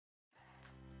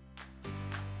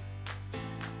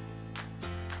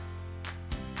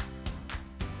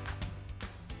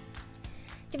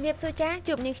ជំរាបសួរចាស់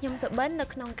ជួបនាងខ្ញុំសុបិននៅ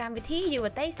ក្នុងកម្មវិធីយុវ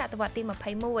តីសតវត្សទី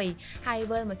21ហើយ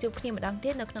វិលមកជួបគ្នាម្ដងទៀ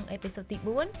តនៅក្នុងអេពីសូតទី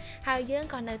4ហើយយើង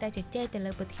ក៏នៅតែជជែកទៅ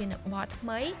លើប្រធានបទថ្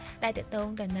មីដែលទាក់ទង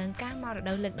ទៅនឹងការមករ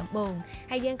ដូវលើកដំបូង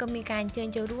ហើយយើងក៏មានការអញ្ជើញ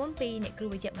ចូលរួមពីអ្នកគ្រូ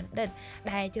វិជ្ជបណ្ឌិត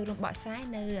ដែលចូលរួមបកស្រាយ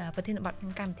នៅប្រធានបទក្នុ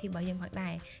ងកម្មវិធីរបស់យើងផងដែ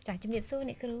រចាជំរាបសួរ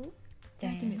អ្នកគ្រូ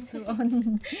ចាជំរាបសួរអូន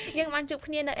យើងបានជួប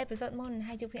គ្នានៅអេពីសូតមុន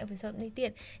ហើយជួបគ្នាអេពីសូតនេះទៀត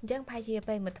អញ្ចឹងប្រហែលជា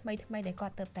ពេលមួយថ្មីដែលគា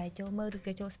ត់ទៅតែចូលមើលឬ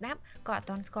ក៏ចូលស្ដាប់ក៏អត់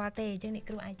ទាន់ស្គាល់ទេអញ្ចឹងអ្នក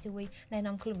គ្រូអាចជួយណែ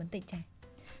នាំខ្លួនបន្តិចចា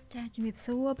ជំរាប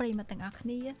សួរប្រិយមិត្តទាំងអស់គ្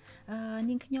នា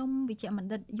នាងខ្ញុំវិជ្ជបណ្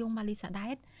ឌិតយងម៉ាលីសាដែ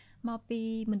តមកពី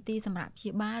មន្ទីរសម្រាប់ព្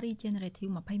យាបាល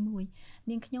Regenerative 21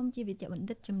នាងខ្ញុំជាវិជ្ជបណ្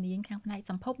ឌិតជំនាញខាងផ្នែក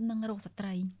សម្ភពនិងរោគស្ត្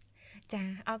រីចា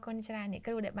អរគុណច្រើនអ្នក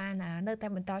គ្រូដែលបាននៅតែ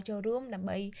បន្តចូលរួមដើម្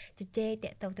បីជជែកតា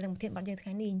ក់ទងទៅនឹងប្រធានបទយើងថ្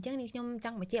ងៃនេះអញ្ចឹងនេះខ្ញុំច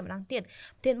ង់បញ្ជាក់ម្ដងទៀត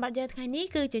ប្រធានបទយើងថ្ងៃនេះ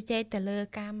គឺជជែកទៅលើ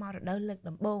ការមករដូវលើក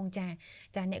ដំបូងចា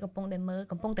អ្នកកំពុងតែ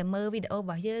មើលវីដេអូរ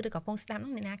បស់យើងឬកំពុងស្ដាប់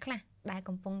នោះអ្នកណាខ្លះដែល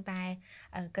កំពុងតែ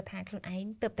គិតថាខ្លួនឯង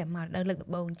ទើបតែមករដូវលើកដំ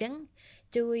បូងអញ្ចឹង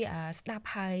ជួយស្ដាប់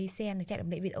ហើយ share និងចែករំ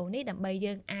លែកវីដេអូនេះដើម្បី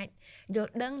យើងអាចយ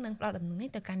ល់ដឹងនិងផ្ដល់ដំណឹងនេះ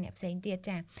ទៅកាន់អ្នកផ្សេងទៀត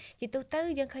ចាជាទូទៅ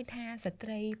យើងឃើញថាស្ត្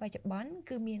រីបច្ចុប្បន្ន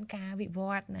គឺមានការវិវ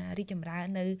ត្តរីកចម្រើន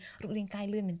នៅរូបរាងកាយ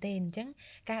លឿនមែនទែនអញ្ចឹង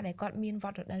ការដែលគាត់មានវ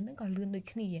ត្តរដូវហ្នឹងក៏លឿនដូច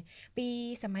គ្នាពី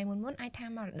សម័យមុនអាចថា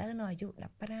មករដូវនៅអាយុ15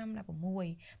 16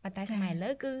ប៉ុន្តែសម័យឥឡូ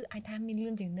វគឺអាចថាមានលឿ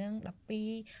នជាងនឹង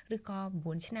12ឬក៏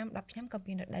9ឆ្នាំ10ឆ្នាំក៏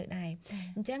មានរដូវដែរ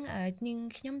អញ្ចឹងនាង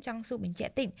ខ្ញុំចង់សួរបញ្ជា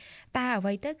ក់តិចតើអ្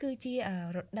វីទៅគឺជា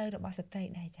រដូវរបស់ស្ត្រី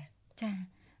ដែរចា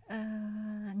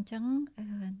អញ្ចឹង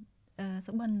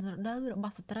សុបិនរដូវរប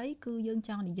ស់ស្ត្រីគឺយើងច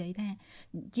ង់និយាយថា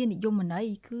ជានិយមន័យ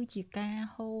គឺជាការ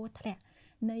ហូរធ្លាក់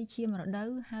នៃឈាមរដូវ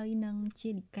ហើយនឹង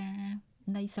ជានិកា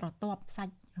នៃស្រទាប់សា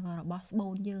ច់របស់ស្បូ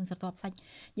នយើងស្រទាប់សាច់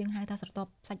យើងហៅថាស្រទា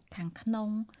ប់សាច់ខាងក្នុង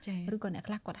ឬក៏អ្នក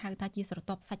ខ្លះគាត់ហៅថាជាស្រ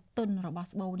ទាប់សាច់ទន់របស់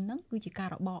ស្បូនហ្នឹងគឺជាការ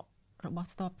របករបស់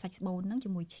ស្រទាប់សាច់ស្បូនហ្នឹងជា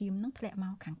មួយឈាមហ្នឹងធ្លាក់ម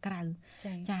កខាងក្រៅ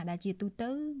ចាដែលជាទូទៅ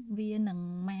វានឹង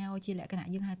មកជាលក្ខណៈ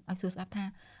យើងហៅឲ្យសួរស្ដាប់ថា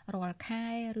រាល់ខែ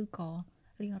ឬក៏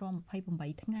រៀងរាល់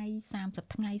28ថ្ងៃ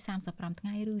30ថ្ងៃ35ថ្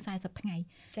ងៃឬ40ថ្ងៃ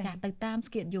ចាទៅតាម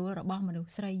schedule របស់មនុស្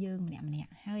សស្រីយើងម្នា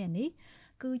ក់ហើយអានេះ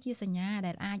គឺជាសញ្ញា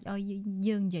ដែលអាចឲ្យ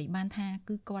យើងនិយាយបានថា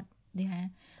គឺគាត់និយាយថា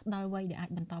ដល់វ័យដែលអាច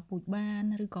បន្តពូជបាន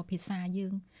ឬក៏ភាសាយើ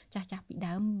ងចាស់ពី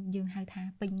ដើមយើងហៅថា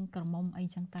ពេញក្រមុំអី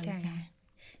ចឹងទៅ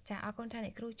ចាអរគុណច្រើនអ្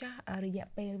នកគ្រូចាស់រយៈ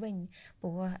ពេលវិញព្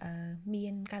រោះមា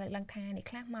នការលើកឡើងថាអ្នក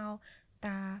ខ្លះមក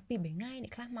តាពី3ថ្ងៃអ្ន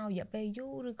កខ្លះមករយៈពេលយូ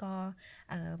រឬក៏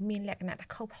មានលក្ខណៈថា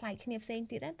ខុសប្លែកគ្នាផ្សេង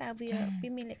ទៀតតើវា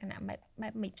មានលក្ខណៈបែ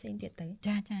បមិនផ្សេងទៀតទៅ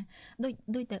ចា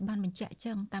ដូចតែបានបញ្ជាក់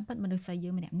ចឹងតាមពិតមនុស្សស្រីយើ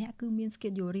ងម្នាក់គឺមាន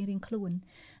schedule រៀងខ្លួន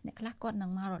អ្នកខ្លះគាត់នឹ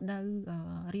ងមករដូវ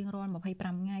រៀងរាល់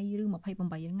25ថ្ងៃឬ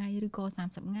28ថ្ងៃឬក៏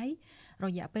30ថ្ងៃរ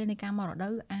យៈពេលនៃការមករដូ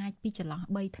វអាចពីចន្លោះ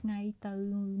3ថ្ងៃទៅ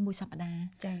1សប្តាហ៍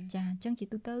ចាអញ្ចឹងជា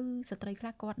ទូទៅស្ត្រីខ្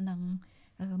លះគាត់នឹង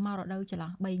មករដូវចន្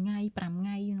លោះ3ថ្ងៃ5ថ្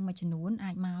ងៃមួយចំនួន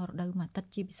អាចមករដូវមួយអាទិត្យ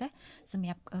ជាពិសេសសម្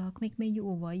រាប់ក្មេងៗយុវ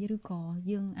វ័យឬក៏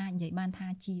យើងអាចនិយាយបានថា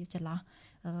ជាចន្លោះ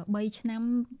3ឆ្នាំ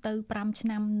ទៅ5ឆ្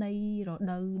នាំនៃរ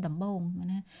ដូវដំបូង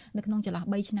ណានៅក្នុងចន្លោះ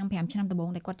3ឆ្នាំ5ឆ្នាំដំបូង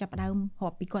ដែលគាត់ចាប់ផ្ដើមរា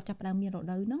ប់ពីគាត់ចាប់ផ្ដើមមានរ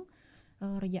ដូវហ្នឹង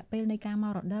រយៈពេលនៃការម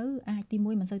ករដូវអាចទី1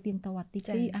មិនសូវទៀងទាត់ទី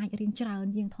2អាចរៀងច្រើន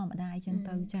ជាងធម្មតាអញ្ចឹង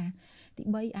ទៅចាទី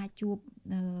3អាចជួប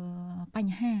ប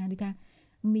ញ្ហាដូចថា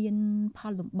មានផ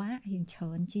លលំបាករៀងច្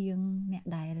រើនជាងអ្នក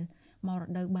ដែលមករ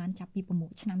ដូវបានចាប់ពី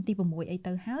ឆ្នាំទី6អី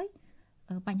ទៅហើយ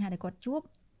បញ្ហាដែលគាត់ជួប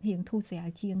រៀងធូរស្រាល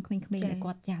ជាងក្មេងៗដែល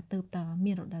គាត់ចាទៅត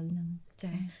មានរដូវហ្នឹង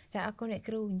ចាអរគុណអ្នក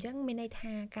គ្រូអញ្ចឹងមានន័យ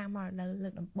ថាការមករដូវលើ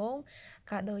កដំបូង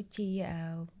ក៏ដូចជា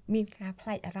មានការផ្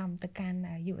លែកអារម្មណ៍ទៅកាន់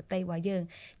យុវតីរបស់យើង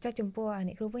ចាចំពោះ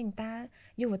អ្នកគ្រូវិញតើ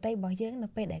យុវតីរបស់យើងនៅ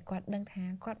ពេលដែលគាត់ដឹងថា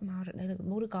គាត់មករដូវលើកដំ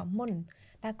បូងឬក៏មុន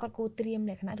តើគាត់គួរត្រៀម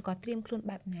លក្ខណៈឬក៏ត្រៀមខ្លួន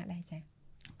បែបណាដែរចា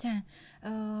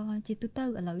ជាទូទៅឥ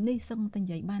ឡូវនេះសឹងតែនិ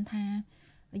យាយបានថា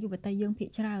យុវតីយើងភាគ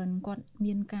ច្រើនគាត់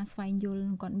មានការស្វែងយល់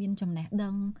គាត់មានចំណេះដឹ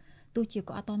ងទោះជា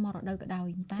គាត់អត់តមករដូវក៏ដោយ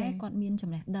តែគាត់មានចំ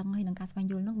ណេះដឹងហើយនឹងការស្វែង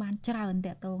យល់នឹងបានច្រើន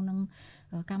តាក់ទងនឹង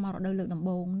ការមករដូវលើកដំ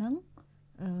បូងហ្នឹង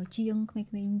ជាងក្មេ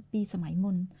ងៗពីសម័យ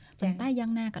មុនប៉ុន្តែយ៉ា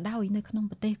ងណាក៏ដោយនៅក្នុង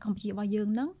ប្រទេសកម្ពុជារបស់យើង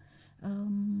ហ្នឹង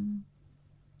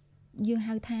យើង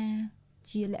ហៅថា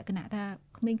ជាលក្ខណៈថា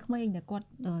ក្មេងៗដែលគាត់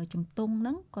ជំទង់ហ្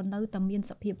នឹងក៏នៅតែមាន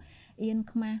សភាពអៀន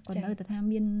ខ្មាស់ក៏នៅតែថា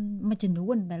មានមួយចំនួ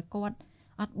នដែលគាត់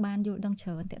អត់បានយល់ដឹងច្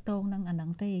រើនតាក់ទងនឹងអាហ្នឹង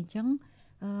ទេអញ្ចឹង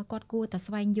គាត់គួរតែ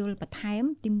ស្វែងយល់បន្ថែម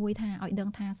ទីមួយថាឲ្យដឹង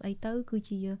ថាស្អីទៅគឺ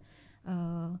ជា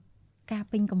ការ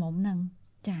ពេញកំមុំហ្នឹង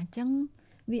ចាអញ្ចឹង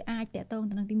វាអាចតាក់ទង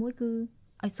ទៅនឹងទីមួយគឺ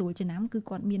ឲ្យស្រួលចំណាំគឺ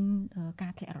គាត់មានកា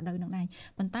រធ្លាក់រដូវហ្នឹងដែរ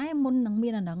ប៉ុន្តែមុននឹងមា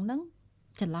នអាហ្នឹង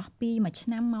ចន្លោះពី1ឆ្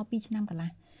នាំមក2ឆ្នាំកន្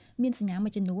លះមានសញ្ញាមួ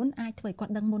យចំនួនអាចធ្វើឲ្យគា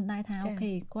ត់ដឹងមុនដែរថាអូ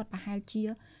ខេគាត់ប្រហែលជា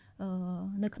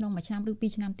នៅក្នុង1ឆ្នាំឬ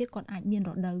2ឆ្នាំទៀតគាត់អាចមាន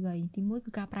រដូវហើយទីមួយគឺ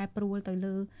ការប្រែប្រួលទៅ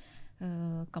លើ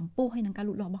កម្ពស់ហើយនឹងការ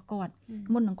លូតលាស់របស់គាត់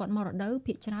មុននឹងគាត់មករដូវ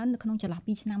ភាគច្រើននៅក្នុងចន្លោះ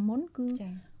2ឆ្នាំមុនគឺ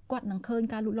គាត់នឹងឃើញ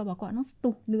ការលូតលាស់របស់គាត់ហ្នឹងស្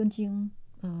ទុះលឿនជាង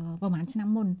ប្រហែលឆ្នាំ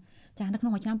មុនចានៅក្នុ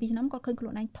ងមួយឆ្នាំ2ឆ្នាំគាត់ឃើញខ្លួ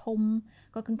នឯងធំ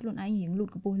គាត់ឃើញខ្លួនឯងរៀងលូត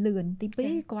កម្ពស់លឿនទី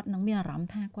2គាត់នឹងមានអារម្មណ៍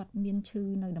ថាគាត់មានឈឺ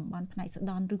នៅតំបន់ផ្នែកស្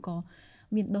ដន់ឬក៏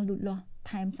មានដុសលូតលាស់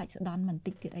ថែមសាច់ស្ដន់បន្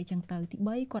តិចទៀតអីចឹងទៅទី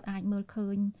3គាត់អាចមើលឃើ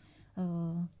ញ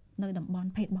នៅតំបន់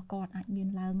ភេទរបស់គាត់អាចមាន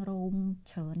ឡើងរោម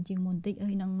ច្រើនជាងមុនបន្តិច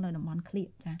ហើយនឹងនៅតំបន់ក្លៀក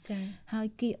ចាហើយ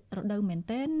គៀករដូវមែន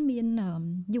ទែនមាន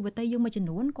យុវតីយើងមួយចំ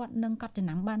នួនគាត់នឹងកត់ចំ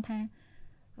ណាំបានថា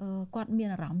គាត់មាន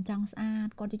អារម្មណ៍ចង់ស្អាត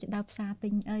គាត់ចូលចិត្តដើរផ្សារទិ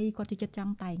ញអីគាត់ចូលចិត្តច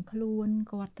ង់តែងខ្លួន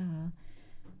គាត់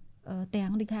ទាំ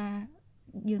ងដូចថា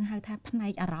យើងហៅថាផ្នែ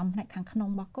កអារម្មណ៍ផ្នែកខាងក្នុង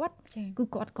របស់គាត់គឺ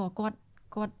គា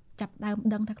ត់ចាប់ដើម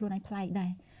ដឹងថាខ្លួនឯងប្លែកដែ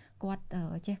រគាត់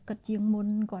ចេះគិតជាងមុន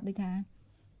គាត់ដូចថា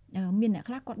មានអ្នក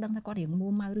ខ្លះគាត់ដឹងថាគាត់រៀងមួ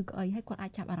ម៉ៅឬក៏អីហើយគាត់អា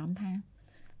ចចាប់អារម្មណ៍ថា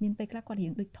មានពេលខ្លះគាត់រៀ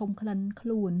ងដូចធំក្លិនខ្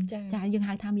លួនចាយើង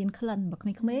ហៅថាមានក្លិនបើ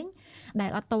ក្មេងៗដែល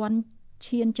អត់តន់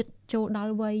ឈានចិត្តចូលដ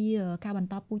ល់វ័យការបន្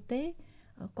តពូជទេ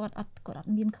គាត់អត់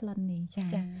មានក្លិននេះចា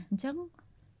អញ្ចឹង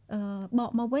ប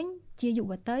កមកវិញជាយុ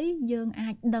វតីយើងអា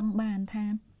ចដឹងបានថា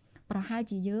ប្រហែល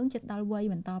ជាយើងចិត្តដល់វ័យ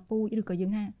បន្តពូជឬក៏យើ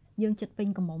ងថាយើងចិត្តពេញ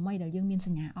កំមុំអីដែលយើងមានស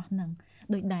ញ្ញាអស់ហ្នឹង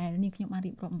ដោយដែលនេះខ្ញុំបាន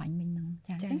រៀបរាប់បាញ់មិញហ្នឹង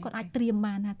ចាអញ្ចឹងគាត់អាចត្រៀម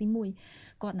បានថាទី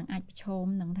1គាត់នឹងអាចប្រឈម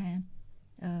នឹងថា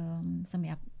សម្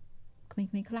រាប់ក្មេងៗ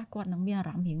ខ្លះគាត់នឹងមានអា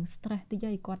រម្មណ៍រៀង stress តិច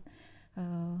ហើយគាត់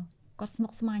ស្មុ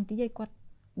គស្មាញតិចហើយគាត់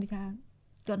ដូចថា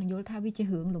គាត់នឹងយល់ថាវាជា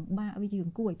រឿងលំបាកវាជារឿ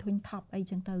ងគួរឲ្យធុញថប់អី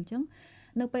ចឹងទៅអញ្ចឹង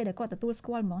នៅពេលដែលគាត់ទទួលស្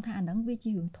គាល់ហ្មងថាអាហ្នឹងវាជា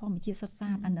រឿងធម្មជាតិសុទ្ធសា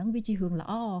ធអាហ្នឹងវាជារឿងល្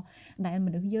អដែលម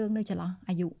នុស្សយើងនៅចន្លោះ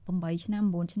អាយុ8ឆ្នាំ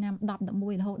9ឆ្នាំ10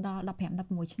 11រហូតដល់15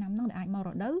 16ឆ្នាំហ្នឹងដែលអាចមករ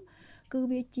ដូវគឺ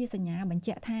វាជាសញ្ញាបញ្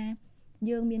ជាក់ថា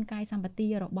យើងមានកាយសម្បទា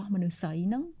របស់មនុស្សស្រី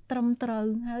ហ្នឹងត្រឹមត្រូវ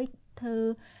ហើយធ្វើ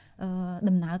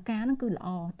ដំណើរការហ្នឹងគឺល្អ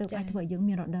ទើបអាចធ្វើឲ្យយើង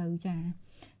មានរដូវចា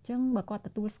អញ្ចឹងបើគាត់ទ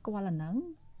ទួលស្គាល់អាហ្នឹង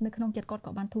នៅក្នុងចិត្តគាត់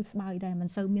ក៏បានធូរស្បើយដែរមិន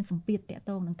សូវមានសម្ពាធតាក់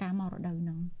ទងនឹងការមករដូវហ្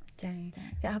នឹងចា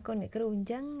អរគុណអ្នកគ្រូអញ្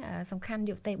ចឹងសំខាន់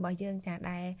យុវតីរបស់យើងចា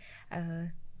ដែល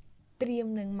ត្រៀម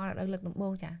នឹងមករដូវលើកដំបូ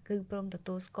ងចាគឺព្រមទ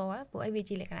ទួលស្គាល់ពួកអីវា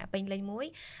ជាលក្ខណៈពេញលេញមួយ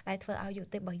ដែលធ្វើឲ្យយុវ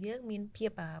តីរបស់យើងមានភា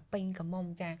ពពេញកំមុំ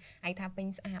ចាអាចថាពេញ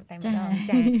ស្អាតតែម្ដង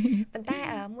ចាប៉ុន្តែ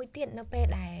មួយទៀតនៅពេល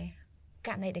ដែលក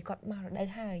រណីដែលគាត់មករដូវ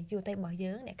ហើយយុវតីរបស់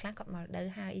យើងអ្នកខ្លះគាត់មករដូវ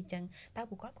ហើយអីចឹងតើ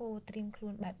ពួកគាត់គួរត្រៀមខ្លួ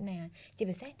នបែបណាជា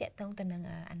ពិសេសតាក់ទងទៅនឹង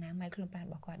អនាម័យខ្លួនប្រាណរ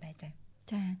បស់គាត់ដែរចា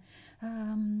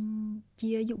ជា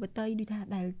យុវតីដូចថា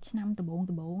ដែលឆ្នាំដំបូង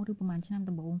ឬប្រហែលឆ្នាំ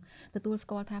ដំបូងទទួលស្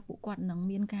គាល់ថាពួកគាត់នឹង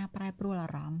មានការប្រែប្រួលអា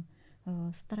រម្មណ៍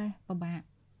stress ពិបាក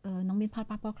នឹងមានផល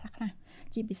ប៉ះពាល់ខ្លះ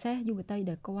ជាពិសេសយុវតី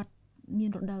ដែលគាត់មាន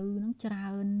រដូវហ្នឹងច្រើ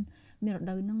នមានរ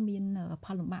ដូវហ្នឹងមានផ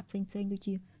លលំបាកផ្សេងដូច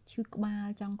ជាឈឺក្បាល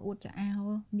ចង់ក្អួតច្អោ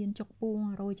មានចុកពោះ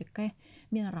រោយចង្កេះ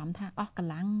មានអារម្មណ៍ថាអស់ក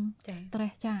ម្លាំង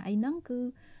stress ចាអីហ្នឹងគឺ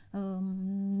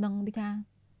នឹងដូចថា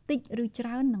តិចឬច្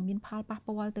រើននឹងមានផលប៉ះ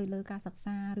ពាល់ទៅលើការសិក្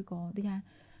សាឬក៏ដូចថា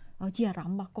ជាអារ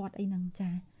ម្មណ៍របស់គាត់អីហ្នឹងចា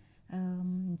អ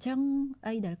ញ្ចឹង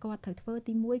អីដែលគាត់ត្រូវធ្វើ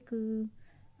ទី1គឺ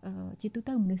ជាទូ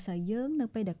ទៅមនុស្សស្រីយើងនៅ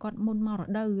ពេលដែលគាត់មុនមករ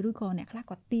ដូវឬក៏អ្នកខ្លះ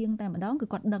គាត់ទៀងតែម្ដងគឺ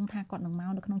គាត់ដឹងថាគាត់នឹងម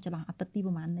កនៅក្នុងចន្លោះអាទិត្យទី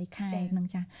ប្រហែលនៃខែហ្នឹង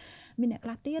ចាមានអ្នកខ្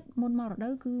លះទៀតមុនមករដូ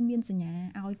វគឺមានសញ្ញា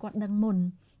ឲ្យគាត់ដឹងមុន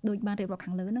ដូចបានរៀបរាប់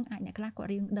ខាងលើហ្នឹងអាចអ្នកខ្លះគាត់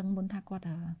រៀងដឹងមុនថាគាត់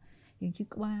រៀងឈឺ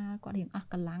ក្បាលគាត់រៀងអស់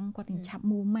កម្លាំងគាត់រៀងឆាប់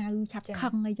មួម៉ៅឆាប់ខឹ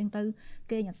ងអីចឹងទៅ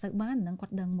គេអត់សូវបានហ្នឹងគា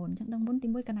ត់ដឹងមុនអញ្ចឹងដឹងមុនទី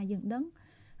1កាលណាយើងដឹង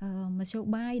មធ្យោ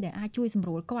បាយដែលអាចជួយសម្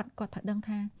រួលគាត់ត្រូវដឹង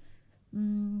ថា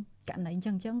ករណីអញ្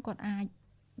ចឹងគាត់អាច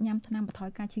ញ៉ាំថ្នាំបន្ថយ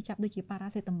ការឈឺចាប់ដូចជាប៉ារ៉ា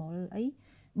សេតាមុលអី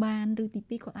បានឬទី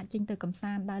2គាត់អាចចេញទៅកំ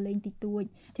សាន្តដើរលេងទីទួច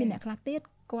មានអ្នកខ្លះទៀត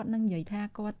គាត់នឹងនិយាយថា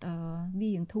គាត់វា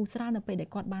រៀងធូរស្រាលនៅពេលដែល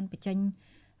គាត់បានបញ្ចេញ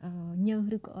ញើស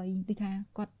ឬក៏អីដូចថា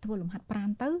គាត់ធ្វើលំហាត់ប្រាណ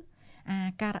ទៅ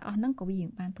ការអស់ហ្នឹងក៏វារៀង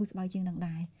បានធូរស្បើយជាងនឹង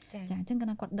ដែរចាអញ្ចឹងកាល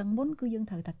ណាគាត់ដឹងមុនគឺយើង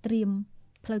ត្រូវតែត្រៀម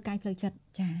ផ្លូវកាយផ្លូវចិត្ត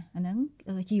ចាអាហ្នឹង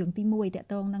ជារឿងទី1តាក់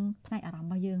ទងនឹងផ្នែកអារម្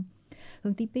មណ៍របស់យើងរឿ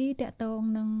ងទី2តាក់ទង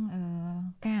នឹង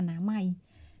ការអនាម័យ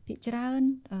ភាគច្រើន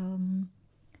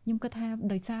ខ្ញុំគិតថា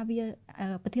ដោយសារវា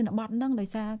ប្រធានបទហ្នឹងដោយ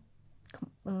សារ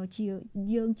ជា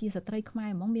យើងជាស្ត្រីខ្មែរ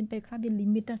ហ្មងមានពេលខ្លះវា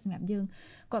limit ទៅសម្រាប់យើង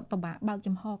គាត់ពិបាកបើក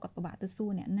ចំហគាត់ពិបាកទៅសួ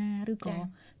រអ្នកណាឬក៏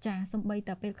ចាសំបី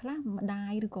តែពេលខ្លះម្ដា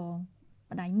យឬក៏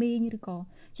ម្ដាយមីងឬក៏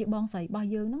ជាបងស្រីរបស់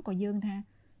យើងហ្នឹងក៏យើងថា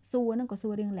សួរហ្នឹងក៏សួ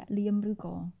ររៀងលាក់លៀមឬ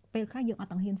ក៏ពេលខ្លះយើងអត់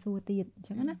ទាំងហ៊ានសួរទៀតអញ្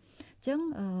ចឹងណាអញ្ចឹង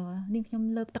នាងខ្ញុំ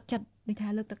លើកទឹកចិត្តដូចថា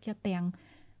លើកទឹកចិត្តទាំង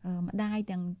ម្ដាយ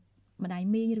ទាំងម្ដាយ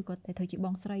មីងឬក៏តែត្រូវជាប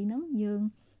ងស្រីហ្នឹងយើង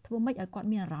ធ្វើម៉េចឲ្យគាត់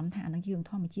មានអារម្មណ៍ថាអានឹងជារឿង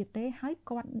ធម្មជាតិទេហើយ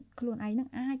គាត់ខ្លួនឯងហ្នឹង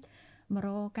អាចមករ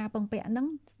កការពឹងពាក់ហ្នឹង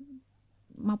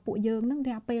មកពួកយើងហ្នឹង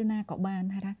ថាពេលណាក៏បាន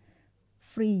ថា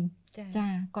free ចា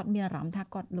គាត់មានអារម្មណ៍ថា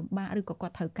គាត់លំបាកឬក៏គា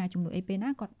ត់ត្រូវការជំនួយអីពេល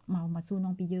ណាគាត់មកសួរ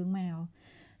នាំពីយើងមក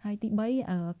ហើយទី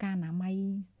3ការអនាម័យ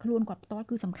ខ្លួនគាត់ផ្ទាល់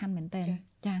គឺសំខាន់មែនតើ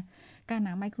ចាការអ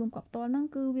នាម័យខ្លួនគាត់ផ្ទាល់ហ្នឹង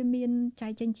គឺវាមានចែ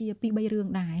កចេញជា 2-3 រឿង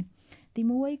ដែរ ទី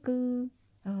1គឺ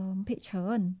ភាគច្រើ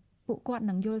នពួកគាត់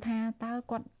នឹងយល់ថាតើ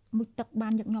គាត់មុជទឹកបា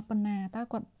នញឹកញាប់ប៉ុណ្ណាតើ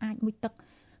គាត់អាចមុជទឹក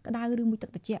ក្តៅឬមុជទឹក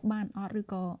ត្រជាក់បានអត់ឬ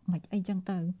ក៏មិនអីចឹង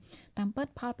ទៅតាមពិត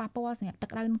ផលប៉ះពាល់សម្រាប់ទឹក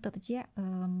ក្តៅនិងទឹកត្រជាក់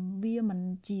វាមិន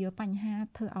ជាបញ្ហា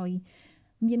ធ្វើឲ្យ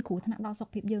មានគ្រោះថ្នាក់ដល់សុខ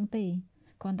ភាពយើងទេ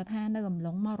គ្រាន់តែថានៅអំ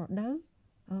ឡុងមករដូវ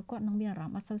គាត់នឹងមានអារ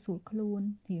ម្មណ៍អត់សូវស្រួលខ្លួន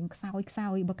រៀងខ្សោ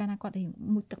យបើកាលណាគាត់រៀង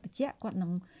មុជទឹកត្រជាក់គាត់នឹ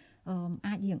ង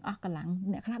អាចរៀងអស់កម្លាំង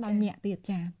អ្នកខ្លះដល់ញាក់ទៀត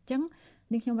ចាអញ្ចឹង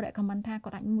នេះខ្ញុំ recommend ថាគា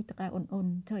ត់អាចមុជទឹកក្តៅអ៊ុន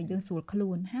ធ្វើឲ្យយើងស្រួលខ្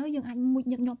លួនហើយយើងអាចមុជ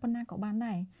ញឹកញាប់ប៉ុណ្ណាក៏បាន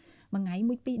ដែរមួយថ្ងៃ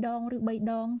មុជ2ដងឬ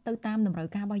3ដងទៅតាមតម្រូវ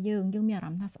ការរបស់យើងមានអារ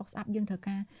ម្មណ៍ថាស្អុកស្អាប់យើងត្រូវ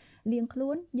ការលាងខ្លួ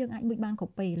នយើងអាចមុជបានគ្រ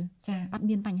ប់ពេលចាអត់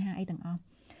មានបញ្ហាអីទាំងអស់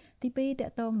ទី2ត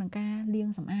កតងនឹងការលាង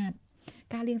សម្អាត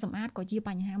ការលាងសម្អាតក៏ជាប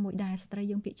ញ្ហាមួយដែរស្ត្រី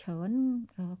យើងភាគច្រើន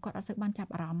គាត់អត់សូវបានចា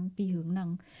ប់អារម្មណ៍ពីរឿងហ្នឹង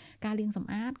ការលាងសម្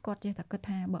អាតគាត់ចេះតែគិត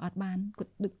ថាបើអត់បានគា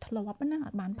ត់ដូចធ្លាប់ណាអ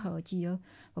ត់បានប្រើជា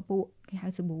ពពួកគេហៅ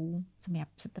សាប៊ូសម្រា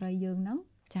ប់ស្ត្រីយើងហ្នឹង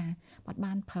ចាអត់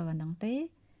បានប្រើហ្នឹងទេ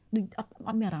ដូចអ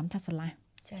ត់មានអារម្មណ៍ថាស្រឡះ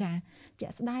ចាជា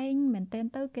ក់ស្ដែងមែនតើ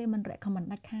ទៅគេមិន recommend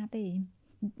ដាច់ខាតទេ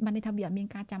បានន័យថាវាអត់មាន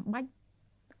ការចាំបាច់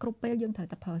គ្រប់ពេលយើងត្រូវ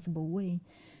តែប្រើសាប៊ូទេ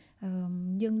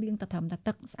យើងលាងតែត្រឹមតែ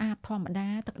ទឹកស្អាតធម្មតា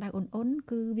ទឹកក្តៅអ៊ុន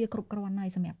គឺវាគ្រប់គ្រាន់ហើយ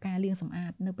សម្រាប់ការលាងសម្អា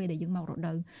តនៅពេលដែលយើងមករ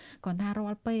ដូវគ្រាន់ថារា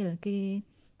ល់ពេលគេ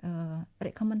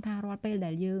recommend ថារាល់ពេល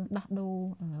ដែលយើងដោះដូរ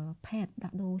pad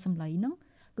ដោះដូរសម្លៃហ្នឹង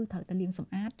គឺត្រូវតែលាងស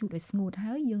ម្អាតជូតឲ្យស្ងួត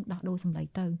ហើយយើងដោះដូរសម្លៃ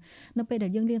ទៅនៅពេលដែ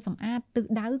លយើងលាងសម្អាតទិស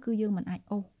ដៅគឺយើងមិនអាច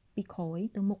អូសពីក្រោយ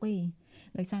ទៅមុខទេ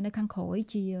ដោយសារនៅខាងក្រោយ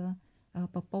ជា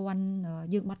ប្រព័ន្ធ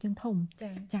យើងបត់ជើងធំ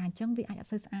ចាអញ្ចឹងវាអាចអត់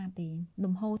សូវស្អាតទេ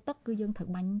លំហូរទឹកគឺយើងត្រូវ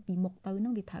បាញ់ពីមុខទៅហ្នឹ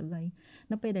ងវាត្រូវហើយ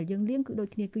នៅពេលដែលយើងលាងគឺដូច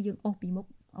គ្នាគឺយើងអូសពីមុខ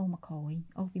អូសមកក្រោយ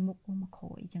អូសពីមុខអូសមកក្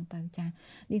រោយអញ្ចឹងទៅចា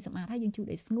លាងសម្អាតហើយយើងជូត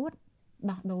ឲ្យស្ងួត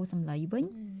ដោះដូរសម្លៃវិញ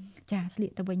ចាស្លៀ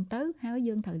កទៅវិញទៅហើយ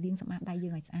យើងត្រូវលាងសម្អាតដៃយើ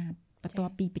ងឲ្យស្អាតបន្ទា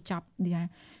ប់ពីបញ្ចប់ថា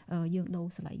យើងដូរ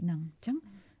សម្លៃហ្នឹងអញ្ចឹង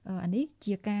អានេះ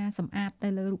ជាការសម្អាតទៅ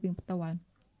លើរូបរាងផ្ទាល់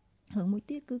រឿងមួយ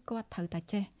ទៀតគឺគាត់ត្រូវតែ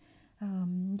ចេះ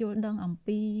យល់ដឹងអំ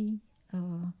ពី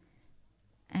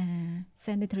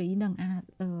sanitary និង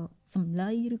សម្លៃ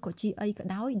ឬក៏ជាអីក៏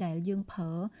ដោយដែលយើងប្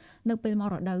រើនៅពេលមក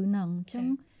រដូវហ្នឹងអញ្ចឹង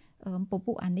ព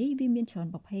ពួកអានេះវាមានច្រើន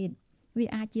ប្រភេទវា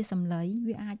អាចជាសម្លៃ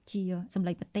វាអាចជាសម្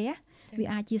លៃប្រទះវា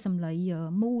អាចជាសម្លៃ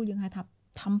មូលយើងហៅថា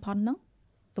tampon ហ្នឹង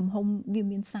ទំហំវា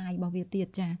មានសាយរបស់វាទៀត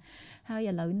ចាហើយ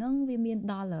ឥឡូវហ្នឹងវាមាន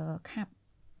ដល់ខាប់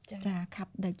ចាខា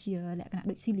ប់ដែលជាលក្ខណៈ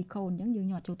ដូចស៊ីលីកូនអញ្ចឹងយើង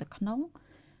ញាត់ចូលទៅក្នុង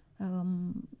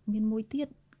មានមួយទៀត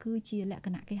គឺជាលក្ខ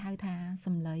ណៈគេហៅថាស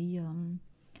ម្លៃ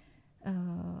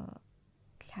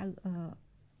គេហៅ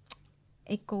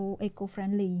eco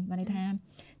friendly បានន័យថា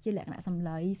ជាលក្ខណៈសម្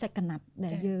លៃសាច់កណាត់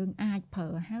ដែលយើងអាចប្រើ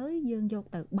ហើយយើងយក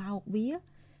ទៅបោកវា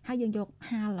ហើយយើងយក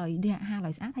ហាលឲ្យ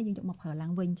ស្អាតហើយយើងយកមកប្រើឡើ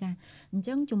ងវិញចាអញ្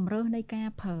ចឹងជំរើសនៃការ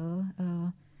ប្រើ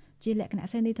ជាលក្ខណៈ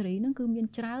sanitary ហ្នឹងគឺមាន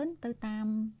ច្រើនទៅតាម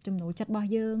ចំណូលចិត្តរបស់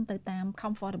យើងទៅតាម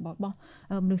comfortable របស់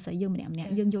មនុស្សស្រីយើងម្នាក់ៗ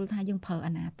យើងយល់ថាយើងប្រើ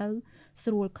អាណាទៅ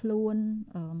ស្រួលខ្លួន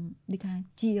ដូចថា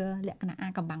ជាលក្ខណៈអា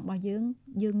កំបាំងរបស់យើ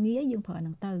ងងាយយើងប្រើអាហ្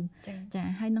នឹងទៅចា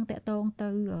ហើយនឹងតកតងទៅ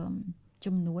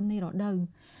ចំនួននៃរដូវ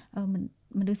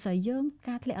មនុស្សស្រីយើង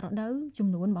ការធ្លាក់រដូវចំ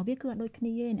នួនរបស់វាគឺអត់ដូចគ្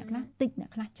នាទេអ្នកខ្លះតិចអ្នក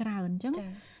ខ្លះច្រើនអញ្ចឹង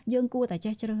យើងគួរតែ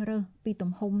ចេះជ្រើសរើសពី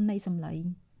ទំហំនៃសម្លៃ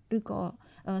ឬក៏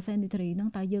sanitary ហ្នឹង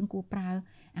តើយើងគួរប្រើ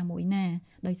អាមួយណា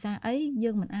ដោយសារអីយើ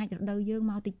ងមិនអាចរដូវយើង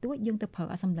មកតិចតួចយើងទៅប្រើ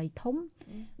អាសម្លៃធំ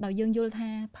ដោយយើងយល់ថា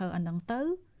ប្រើអាហ្នឹងទៅ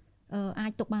អា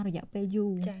ចទុកបានរយៈពេលយូ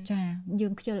រចាយើ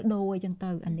ងខ្ជិលដូរអីចឹង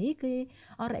ទៅអានេះគេ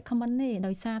អត់ recommend ទេ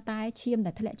ដោយសារតែឈាម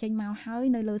ដែលធ្លាក់ចេញមកហើយ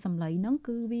នៅលើសម្លៃហ្នឹង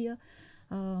គឺវា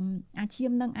អាឈា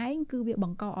មហ្នឹងឯងគឺវាប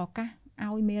ង្កឱកាស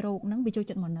ឲ្យមេរោគហ្នឹងវាចូល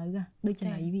ចិត្តមកនៅដូចចំ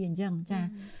ណៃវាអញ្ចឹងចា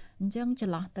អញ្ចឹងច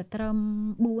ន្លោះតែត្រឹម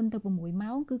4ទៅ6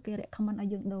ម៉ោងគឺគេ recommend ឲ្យ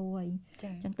យើងដូរហើយ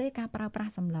អញ្ចឹងទេការប្រើប្រា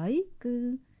ស់សម្លៃគឺ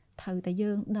ត្រូវតែ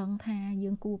យើងដឹងថាយើ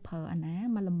ងគួរប្រើអាណា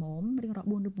មកល្មមរៀងរាល់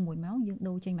4ឬ6ម៉ោងយើង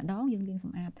ដូរចេញម្ដងយើងលាងស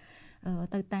ម្អាត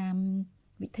ទៅតាម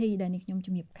វិធីដែលនេះខ្ញុំ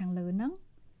ជំរាបខាងលើហ្នឹង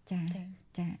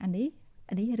ចាអា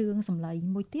នេះរឿងសម្លៃ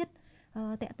មួយទៀត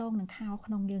តកតងនឹងខោ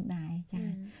ក្នុងយើងដែរចា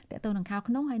តកតងនឹងខោ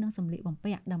ក្នុងហើយនឹងសម្លៀកបំ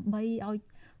ពាក់ដើម្បីឲ្យ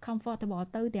comfortable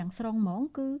ទៅទាំងស្រុងហ្មង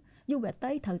គឺយុវ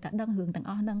តីត្រូវតែដឹងរឿងទាំង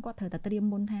អស់ហ្នឹងគាត់ត្រូវតែត្រៀម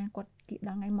មុនថាគាត់គៀកដ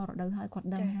ល់ថ្ងៃមករដូវហើយគាត់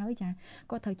ដឹងហើយចា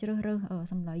គាត់ត្រូវជ្រើសរើស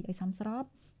សម្លៃឲ្យសមស្រប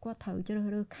គាត់ត្រូវជ្រើស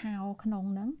រើសខោក្នុង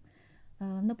ហ្នឹង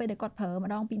នៅពេលដែលគាត់ប្រើ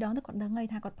ម្ដងពីរដងទៅគាត់ដឹងហើយ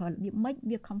ថាគាត់ប្រើរបៀបម៉េច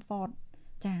វា comfort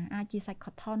ចាអាចជាសាច់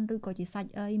cotton ឬក៏ជាសា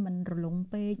ច់អីមិនរលុង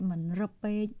ពេកមិនរឹប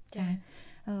ពេកចា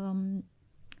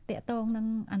តកតងនឹង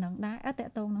អាហ្នឹងដែរតក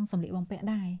តងនឹងសម្លៀកបំពាក់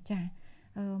ដែរចា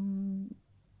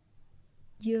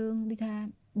យើងនិយាយថា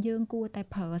យើងគួរតែ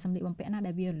ប្រើសម្លៀកបំពាក់ណា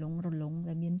ដែលវារលុង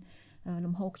ដែលមាន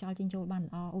លំហូរខ្យល់ចេញចូលបាន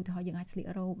ល្អឧទាហរណ៍យើងអាចស្លៀក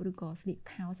រ៉ូបឬក៏ស្លៀក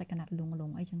ខោសាច់កណាត់ល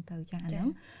ងអីចឹងទៅចាអាហ្នឹង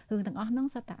រឿងទាំងអស់ហ្នឹង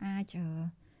សុទ្ធតែអាច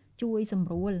ជួយសម្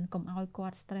រួលកុំឲ្យគា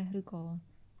ត់ stress ឬក៏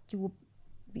ជួប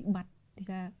វិបត្តិ ទី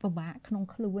ថាពិបាកក្នុង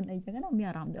ខ្លួនអីចឹងណាមាន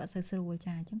អារម្មណ៍ដូចអត់សូវស្រួល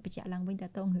ចាអញ្ចឹងបញ្ជាក់ឡើងវិញតើ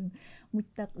តងរឿងមុជ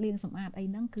ទឹកលាងសម្អាតអី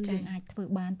ហ្នឹងគឺយើងអាចធ្វើ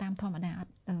បានតាមធម្មតាអ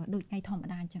ត់ដូចថ្ងៃធម្ម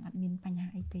តាអញ្ចឹងអត់មានបញ្ហា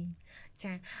អីទេ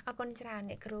ចាអរគុណច្រើន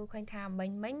អ្នកគ្រូឃើញថា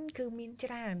មិញគឺមាន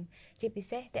ច្រើនជាពិ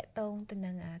សេសតកតងទៅ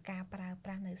នឹងការប្រើប្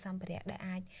រាស់នៅសម្ភារៈដែល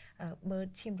អាចបឺត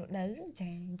ឈាមរដូវចា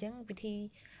អញ្ចឹងវិធី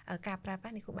ការប្រើប្រា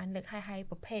ស់នេះគ្រូបានលើកឲ្យ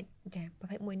ប្រភេទចាប្រ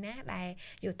ភេទមួយណាដែល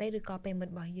យុវតីឬក៏ប្រិមិត្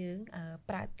តរបស់យើង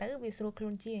ប្រើទៅវាស្រួលខ្លួ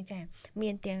នជាងចាមា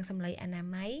នទាំងសម្លេងអនា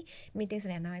ម័យមានទាំងស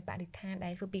ម្លេងអនាម័យបរិស្ថានដែ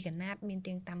លធ្វើពីកណាត់មាន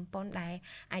ទាំងតាំប៉ុនដែល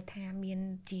អាចថាមាន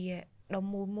ជាដុំ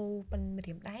មូលពេញម្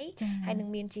រាមដៃហើយនឹង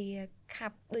មានជាខា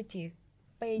ប់ដូចជា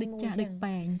ពេងមួយចឹង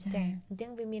ចាអញ្ចឹ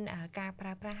ងវាមានការប្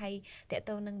រើប្រាស់ហើយតក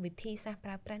តងនឹងវិធីសាស្ត្រប្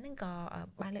រើប្រាស់ហ្នឹងក៏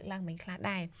បានលើកឡើងមិញខ្លះ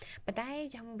ដែរប៉ុន្តែ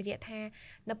ចង់បញ្ជាក់ថា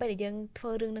នៅពេលដែលយើងធ្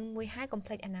វើរឿងហ្នឹងមួយហើយកុំ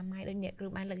ភ្លេចអនាម័យដូចអ្នកគ្រូ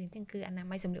បានលើកអញ្ចឹងគឺអនា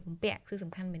ម័យសម្លៀកបំពាក់គឺ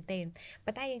សំខាន់មែនទែន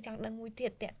ប៉ុន្តែយើងចង់ដឹងមួយទៀ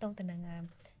តតកតងទៅនឹង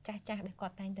ចាស់ដែលគា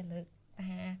ត់តែងតែលើក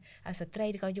ថាស្ត្រី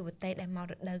ឬក៏យុវតីដែលមក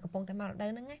រដូវកំពុងតែមករដូវ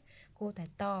ហ្នឹងណាគួរតែ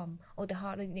តមឧទាហ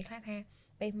រណ៍ដូចនេះខ្លះថា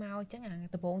ពេលមកអញ្ចឹង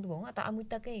ដំបងអត់តឲ្យមួយ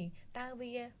ទឹកទេតើ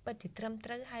វាពិតជាត្រឹមត្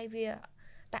រូវហើយវា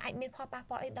តែអាចមានផលប៉ះ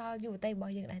ពាល់អីដល់យុវតីរប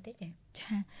ស់យើងដែរទេចា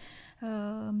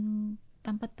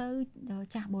តាមពិតទៅ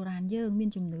ចាស់បុរាណយើងមាន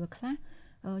ជំនឿខ្លះ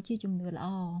ជាជំនឿល្អ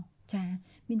ចា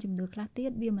មានជំនឿខ្លះទៀ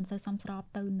តវាមិនសូវសមស្រប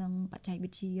ទៅនឹងបច្ចេកវិ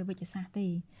ទ្យាវិទ្យាសាស្ត្រទេ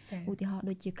ឧទាហរណ៍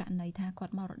ដូចជាករណីថាគា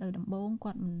ត់មករដូវដំបូង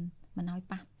គាត់មិនឲ្យ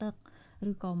ប៉ះទឹក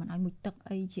ឬក៏មិនឲ្យមុជទឹក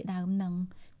អីជាដើមនឹង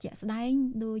ជាក់ស្ដែង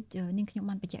ដូចនាងខ្ញុំ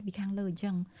បានបញ្ជាក់ពីខាងលើអញ្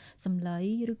ចឹងសម្លៃ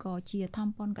ឬក៏ជាថំ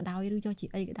ប៉ុនក៏ដោយឬចុះជា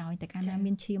អីក៏ដោយតែកាលណា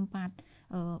មានឈាមប៉ាត់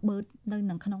បឺត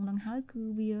នៅក្នុងហ្នឹងហើយគឺ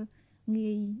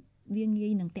វាងា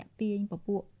យនឹងតាក់ទាញព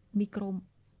ពួកមីក្រូព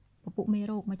ពួកមេ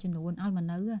រោគមួយចំនួនឲ្យមក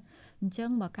នៅអញ្ចឹង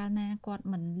បើកាលណាគាត់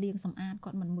មិនលាងសម្អាត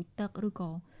គាត់មិនមុជទឹកឬក៏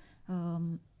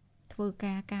ធ្វើ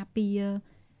ការពារ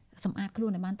សម្អាតខ្លួ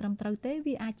នឲ្យបានត្រឹមត្រូវទេ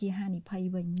វាអាចជាហានិភ័យ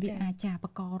វិញវាអាចចាប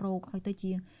ង្ករោគឲ្យទៅ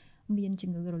ជាមានជំ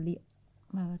ងឺរលាក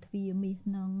ទ្វារមាស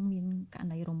នឹងមានករ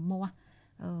ណីរមាស់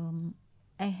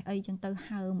អីចឹងទៅ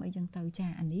ហើមអីចឹងទៅចា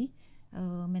អានេះ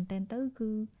មែនតើទៅគឺ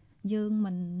យើ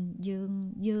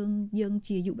ង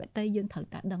ជាយុវតីយើងត្រូវ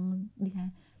តែដឹងនេះថា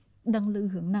ដឹងឮរឿង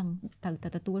ហ្នឹងត្រូវតែ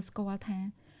ទទួលស្គាល់ថា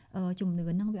ជំនឿ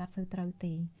ហ្នឹងវាអត់សូវត្រូវ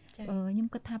ទេខ្ញុំ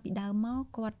គិតថាពីដើមមក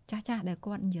គាត់ចាស់ដែល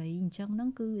គាត់និយាយអញ្ចឹងហ្នឹង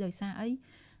គឺដោយសារអី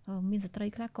មានស្ត្រី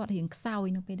ខ្លះគាត់រៀងខ្សោយ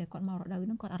នៅពេលដែលគាត់មករដូវហ្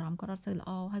នឹងគាត់អារម្មណ៍គាត់អត់សូវល្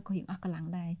អហើយក៏រៀងអស់កម្លាំង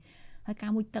ដែរហើយកា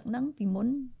រមុជទឹកហ្នឹងពីមុន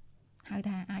ហៅ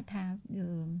ថាអាចថា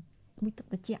មុជទឹក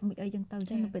ត្រជាក់មួយអីចឹងទៅ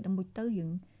ចឹងនៅពេលដែលមុជទៅរៀង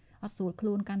អត់ស្រួលខ្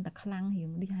លួនកាន់តែខ្លាំងរៀង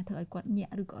នេះថាធ្វើឲ្យគាត់ញា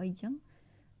ក់ឬក៏អីចឹង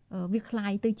វាคล้า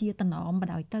ยទៅជាតំណមប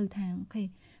ដ ாய் ទៅថាអូខេ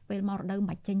ពេលមករដូវមិន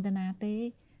បាច់ចេញទៅណាទេ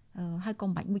ហើយក៏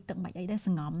មិនបាច់មុជទឹកមិនបាច់អីដែរស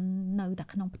ង្ងំនៅតែ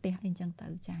ក្នុងផ្ទះអីចឹងទៅ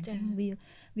ចាអញ្ចឹង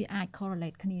វាអាច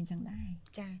correlate គ្នាអញ្ចឹងដែរ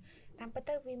ចាតាមពិត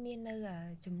ទៅវាមាននៅ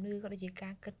ជំនឿក៏ដូចជាកា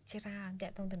រគិតច្រើនតា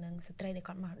ក់ទងទៅនឹងស្ត្រីដែល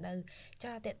គាត់មករដូវ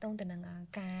ចាតាក់ទងទៅនឹង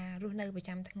ការរស់នៅប្រ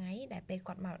ចាំថ្ងៃដែលពេល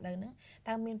គាត់មករដូវហ្នឹង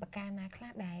តើមានប្រការណាខ្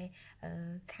លះដែល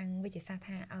ខាងវិទ្យាសាស្ត្រ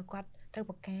ថាឲ្យគាត់ត្រូវ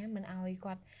ប្រការមិនឲ្យ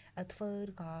គាត់ធ្វើ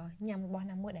ឬក៏ញ៉ាំរបស់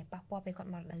ណាមួយដែលប៉ះពាល់ពេលគា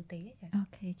ត់មករដូវទេចាអូ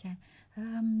ខេចា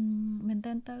មែន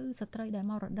តើទៅស្ត្រីដែល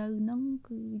មករដូវហ្នឹង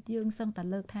គឺយើងសឹងតែ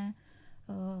លើកថា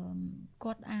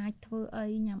គាត់អាចធ្វើអី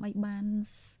ញ៉ាំអីបាន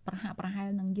ប្រហែល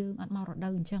នឹងយើងអត់មករដូ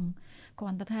វអញ្ចឹងគ្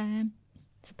រាន់តែថា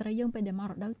ស្ត្រីយើងពេលដែលមក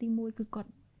រដូវទី1គឺគាត់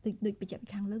ដូចបញ្ជាក់ពី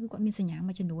ខាងលើគឺគាត់មានសញ្ញា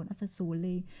មួយចំនួនអត់សូវស្រួល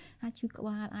ទេអាចឈឺក្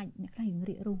បាលអាចអ្នកខ្លះរៀង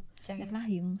រាករូសអ្នកខ្លះ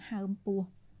រៀងហើមពោះ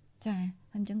ចា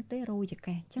អញ្ចឹងទេរោយចង្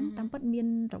កេះអញ្ចឹងតាមពិតមាន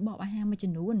របបអាហារមួយ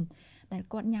ចំនួនដែល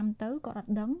គាត់ញ៉ាំទៅគាត់អ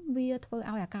ត់ដឹងវាធ្វើឲ្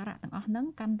យអាការៈទាំងអស់ហ្នឹង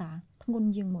កាន់តែធ្ងន់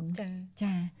ជាងមុន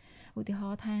ចាឧទាហ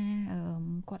រណ៍ថា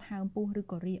គាត់ហើមពោះឬ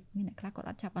ក៏រាកមានអ្នកខ្លះគាត់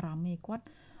អត់ចាប់អារម្មណ៍ទេគាត់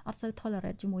អត់សូវ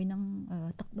tolerate ជាមួយនឹង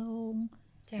ទឹកដូង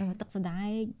ទឹកសណ្ដែ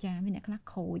កចាមានអ្នកខ្លះ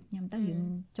ក្រូចញ៉ាំទៅយើង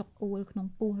ចុកអួលក្នុង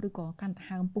ពោះឬក៏កាន់តែ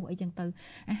ហើមពោះអីចឹងទៅ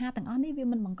អាហារទាំងអស់នេះវា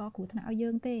មិនបង្កគ្រោះថ្នាក់ឲ្យយើ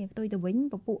ងទេផ្ទុយទៅវិញ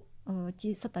ពពួកជា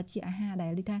សុទ្ធតែជាអាហារដែ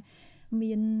លដូចថា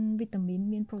មានវីតាមីន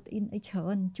មានប្រូតអ៊ីនអីច្រើ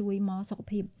នជួយមកសុខ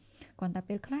ភាពគ្រាន់តែ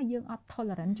ពេលខ្លះយើងអត់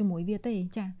tolerance ជាមួយវាទេ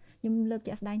ចាខ្ញុំលើក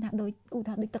ជាក់ស្ដែងថាដូចឧ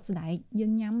ទាហរណ៍ដូចទឹកសណ្ដែកយើ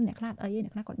ងញ៉ាំអ្នកខ្លះអីអ្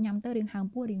នកខ្លះគាត់ញ៉ាំទៅរៀងហើម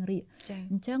ពោះរៀងរាក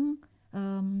អញ្ចឹង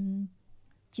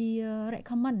ជា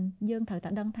recommend យើងត្រូវតែ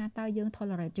ដឹងថាតើយើង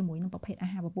tolerate ជាមួយនឹងប្រភេទអា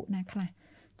ហារពពួកណាខ្លះ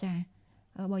ចា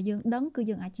បើយើងដឹងគឺ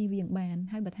យើងអាចជៀសវាងបាន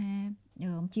ហើយបើថា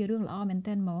ជារឿងល្អមែន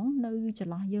ទែនហ្មងនៅច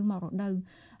ន្លោះយើងមករដូវ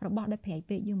របស់ដែលប្រៃ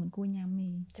ពេកយើងមិនគួរញ៉ាំទេ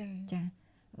ចា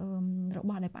រ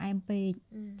បស់ដែលផ្អែមពេក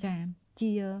ចា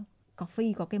ជា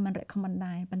coffee ក៏គេមិន recommend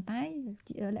ដែរប៉ុន្តែ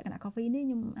លក្ខណៈ coffee នេះ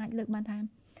ខ្ញុំអាចលើកបានថា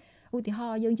ឧទាហ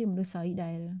រណ៍យើងជាមនុស្សស្រី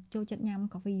ដែលចូលចិត្តញ៉ាំ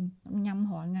coffee ញ៉ាំ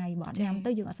រាល់ថ្ងៃបើអត់ញ៉ាំ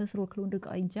ទៅយើងអត់សូវស្រួលខ្លួនឬក៏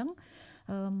អីអញ្ចឹង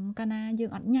កាលណាយើ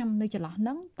ងអត់ញ៉ាំនៅចន្លោះហ្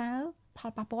នឹងតើផល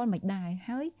ប៉ះពាល់មិនដែរ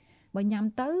ហើយបើញ៉ាំ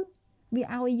ទៅវា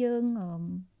ឲ្យយើង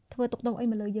ធ្វើទុកទោសអី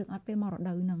មកលើយើងអត់ពេលមករ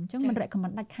ដូវហ្នឹងអញ្ចឹងមិន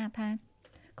recommend ដាច់ខាតថា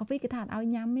កាហ្វេគេថាអត់ឲ្យ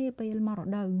ញ៉ាំទេពេលមករ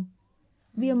ដូវ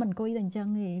វាមិនអង្គុយតែអញ្ចឹង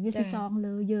ទេវាស៊ីសង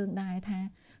លើយើងដែរថា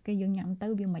គេយើងញ៉ាំទៅ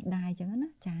វាមិនដែរអញ្ចឹងណា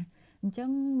ចាអញ្ចឹង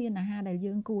មានអាហារដែល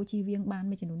យើងគួរជៀសវាងបាន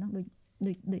មួយចំនួនហ្នឹងដូច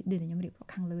ខ្ញុំរៀបរាប់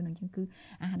ខាងលើហ្នឹងអញ្ចឹងគឺ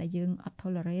អាហារដែលយើងអត់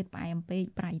tolerate ផ្អែមពេក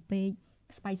ប្រៃពេក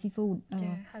spicy food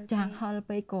ចាហឹល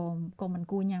ពេកក៏មិន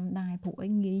គួរញ៉ាំដែរព្រោះអី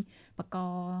ងាយបក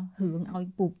រឿងឲ្យ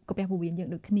ពុកកាពះពោះវៀនយើង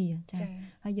ដូចគ្នាចា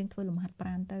ហើយយើងធ្វើលំហាត់ប្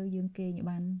រាណទៅយើងគេងឲ្យ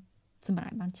បានសម្រា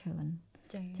ប់បានច្រើន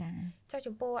ចាចុះ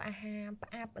ចំពោះអាហារផ្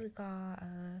អាប់ឬក៏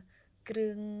គ្រឿ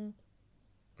ង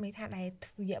មិនថាដែល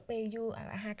រយៈពេលយូរ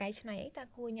អាហារកែច្នៃអីតើ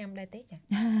គួរញ៉ាំដែរទេចា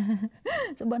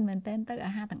សុបិនមែនតែនទៅ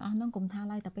អាហារទាំងអស់ហ្នឹងកុំថា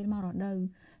ឡើយតែពេលមករដូវ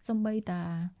សំបីតា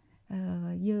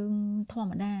យើងធម្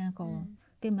មតាក៏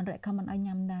គេមិន recommend ឲ្យ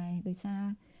ញ៉ាំដែរដោយសារ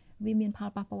វាមានផល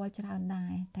ប៉ះពាល់ច្រើនដែ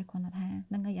រតែគ្រាន់តែថា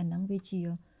ហ្នឹងឯងអាហ្នឹងវាជា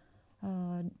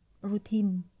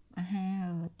routine អាហារ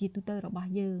ជាទូទៅរបស់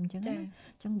យើងអញ្ចឹងណាអ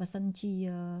ញ្ចឹងបើសិនជា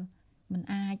មិន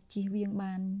អាចជៀសវាង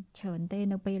បានច្រើនទេ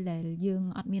នៅពេលដែលយើង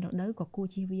អត់មានរដូវក៏គួរ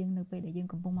ជៀសវាងនៅពេលដែលយើង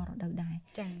កំពុងមករដូវដែរ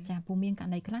ចាព្រោះមានករ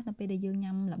ណីខ្លះនៅពេលដែលយើង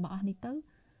ញ៉ាំរបស់អស់នេះទៅ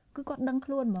គឺគាត់ដឹង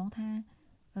ខ្លួនហ្មងថា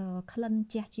ក្លិន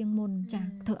ជះជាងមុនចា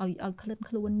ធ្វើឲ្យក្លិន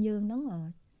ខ្លួនយើងហ្នឹង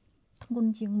ធ្ងន់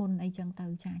ជាងមុនអីចឹងទៅ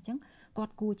ចាអញ្ចឹងគា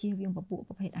ត់គួរជៀសវាងពពួក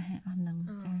ប្រភេទអាហារអស់ហ្នឹង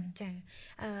ចា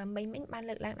មិញបាន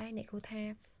លើកឡើងដែរអ្នកគ្រូថា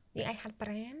យើងអាចហាត់ប្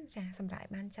រាណចាសម្រាប់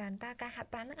បានច្រើនតើការហាត់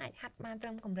ប្រាណហ្នឹងអាចហាត់បានត្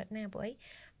រឹមកម្រិតណាព្រោះអី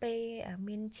ពេល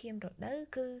មានឈាមរដូវ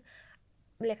គឺ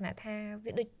លក្ខណៈថា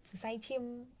វាដូចសរសៃឈាម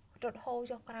រត់ហូរ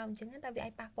ចុះក្រោមអញ្ចឹងតែវាអា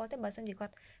ចប៉ះពាល់ទេបើមិនជាគា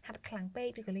ត់ហាត់ខ្លាំងពេក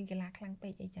ឬក៏លេងកីឡាខ្លាំងពេ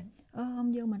កអីចឹង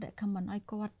យើងមិន recommend ឲ្យ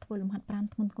គាត់ធ្វើលំហាត់ប្រាណ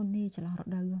ធ្ងន់ៗនេះចន្លោះរ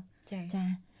ដូវចា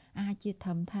អាចជាត្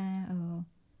រឹមថា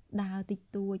ដើរតិច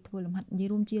តួចធ្វើលំហាត់និយាយ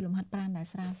រួមជាលំហាត់ប្រាណដែល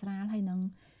ស្រាលហើយនឹង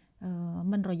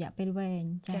មិនរយៈពេលវែង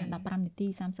ចា15នាទី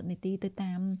30នាទីទៅ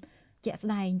តាមជាក់ស្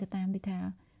ដែងទៅតាមទីថា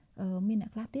មានអ្ន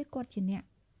កខ្លះទៀតគាត់ជាអ្នក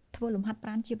ធ្វើលំហាត់ប្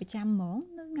រាណជាប្រចាំហ្មង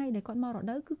នៅថ្ងៃដែលគាត់មករ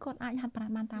ដូវគឺគាត់អាចហាត់ប្រាណ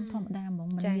បានតាមធម្មតាហ្មង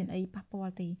មិនមានអីប៉ះពា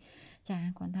ល់ទេចា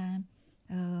គាត់ថា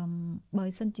បើ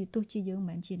សិនជាទោះជាយើងមិន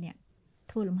មែនជាអ្នក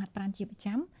ធ្វើលំហាត់ប្រាណជាប្រ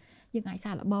ចាំយើងអាច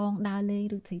សាកល្បងដើរលេង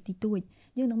ឬទីទួច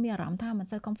យើងនឹងមានអារម្មណ៍ថាមិន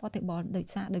សូវ comfortable ដោយ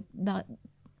សារដោយ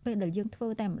ពេលដែលយើងធ្វើ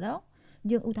តែម្ដង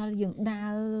យើងឧទាហរណ៍យើងដើ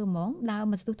រហ្មងដើរ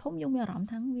មកស្ទុះធំយើងមានអារម្មណ៍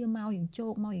ថាវាមកយ៉ាងជោ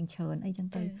គមកយ៉ាងច្រើនអីចឹង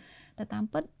ទៅតែតាម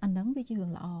ពិតអាហ្នឹងវាជារឿ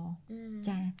ងល្អ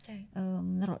ចា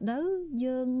រដូវ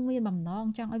យើងមានបំណង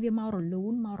ចង់ឲ្យវាមករលូ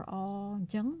នមករអអ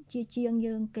ញ្ចឹងជាង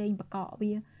យើងកេងបកក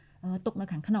វាទុកនៅ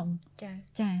ខាងក្នុង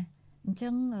ចាអញ្ចឹ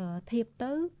ងធៀប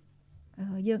ទៅ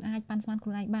យើងអាចប៉ាន់ស្មានខ្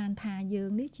លួនឯងបានថាយើង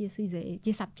នេះ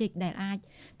ជា subject ដែលអាច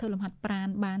ធ្វើលំហាត់ប្រាណ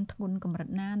បានធ្ងន់កម្រិត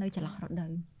ណានៅចន្លោះរដូ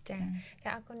វចា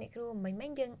អរគុណអ្នកគ្រូមិ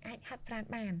ញយើងអាចហាត់ប្រាណ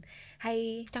បានហើយ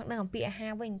ចង់ដឹងអំពីអាហា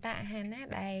រវិញតើអាហារណា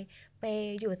ដែលពេល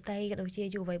យុវតីក៏ដូចជា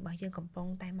យុវវ័យរបស់យើងកំពុង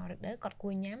តែមករដូវគាត់គួ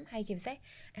រញ៉ាំហើយជាពិសេស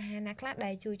អាហារណាខ្លះដែ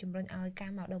លជួយជំរុញឲ្យកា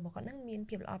រមករដូវរបស់គាត់នឹងមាន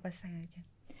ភាពល្អប្រសើរចាត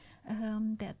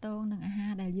កតងនឹងអាហា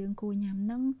រដែលយើងគួរញ៉ាំហ្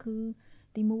នឹងគឺ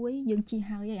ទី1យើងជិះ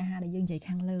ហើយអាហារដែលយើងនិយាយ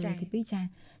ខាងលើទី2ចា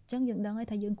អញ្ចឹងយើងដឹងហើយ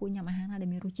ថាយើងគួរញ៉ាំអាហារណាដែល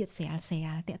មានរសជាតិស្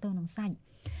រាលតកតងនឹងសា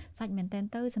ច់មែនតើ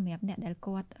ទៅសម្រាប់អ្នកដែល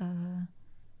គាត់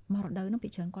មករដូវហ្នឹងពី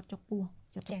ច្រើនគាត់ចុកពោះ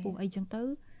អីចឹងទៅ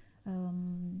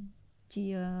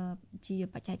ជា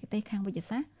បច្ចេកទេសខាងវិទ្យា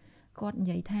សាស្ត្រគាត់និ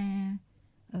យាយថា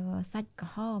សាច់ក្រ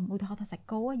ហមឧទាហរណ៍ថាសាច់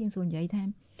គោយើងស្រួលនិយាយថា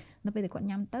នៅពេលដែលគាត់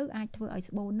ញ៉ាំទៅអាចធ្វើឲ្យ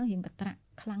ស្បូននោះរៀងកត្រាក់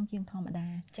ខ្លាំងជាងធម្មតា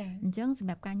អញ្ចឹងសម្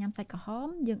រាប់ការញ៉ាំសាច់ក្រហម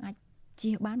យើងអាចជៀ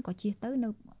សបានក៏ជៀសទៅនៅ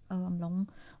អំឡុង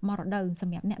មករដូវស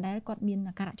ម្រាប់អ្នកដែលគាត់មាន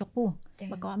អាការៈចុកពោះ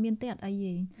បើគាត់អត់មានទេអត់អី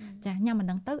ទេចាញ៉ាំមិន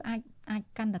ដឹងទៅអាច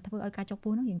កាន់តែធ្វើឲ្យការចុក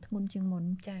ពោះនោះរៀងធ្ងន់ជាងមុន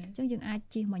អញ្ចឹងយើងអាច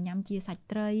ជៀសមកញ៉ាំជាសាច់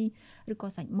ត្រីឬក៏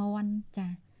សាច់មាន់ចា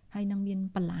ហើយនឹងមាន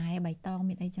បន្លែបៃតង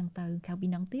មានអីចឹងទៅក្រៅពី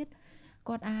ហ្នឹងទៀត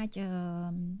គាត់អាច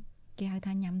គេហៅ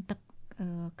ថាញ៉ាំទឹក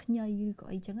ខ្ញីឬក៏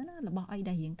អីចឹងណារបស់អី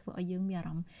ដែលរៀងធ្វើឲ្យយើងមានអារ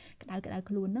ម្មណ៍ក្តៅ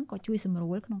ខ្លួនហ្នឹងក៏ជួយសម្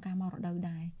រួលក្នុងការមករដូវ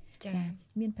ដែរចា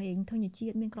មានប្រេងធញ្ញជា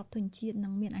តិមានគ្រាប់ធញ្ញជាតិនិ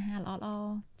ងមានអាហារល្អ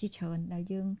ជាច្រើនដែល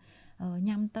យើង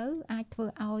ញ៉ាំទៅអាចធ្វើ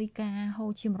ឲ្យការហូ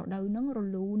រឈាមរដូវហ្នឹងរ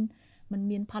លូនมัน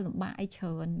មានផលលំបាកអីច្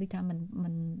រើនដូចថា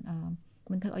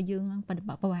มันធ្វើឲ្យយើងពិ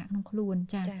បាកក្នុងខ្លួន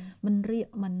ចាมันរាក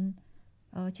มัน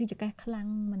ឈឺចង្កេះខ្លាំង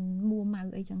มันមួម៉ៅ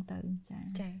អីចឹងទៅចា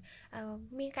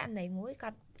មានករណីមួយគា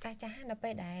ត់ចាស់នៅពេ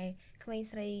លដែលក្មេង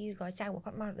ស្រីឬក៏ចៅរបស់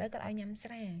គាត់មករដូវគាត់ឲ្យញ៉ាំស្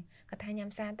រាគាត់ថាញ៉ាំ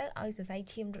ស្រាទៅឲ្យសរសៃ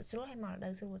ឈាមរត់ស្រួលហើយមករដូ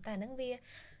វស្រួលតែហ្នឹងវា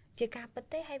ជាការពិត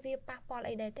ទេហើយវាប៉ះពាល់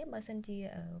អីដែរទេបើសិនជា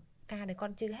ការដែលគា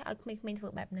ត់ជឿឲ្យក្មេងៗធ្វើ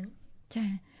បែបហ្នឹងចា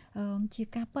ជា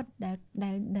ការពិត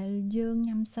ដែលយើង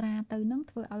ញ៉ាំស្រាទៅហ្នឹង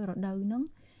ធ្វើឲ្យរដូវហ្នឹង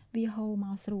វាហូរម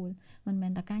កស្រួលមិនមែ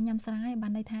នតែការញ៉ាំស្រាឯងបា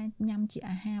នន័យថាញ៉ាំជា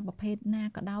អាហារប្រភេទណា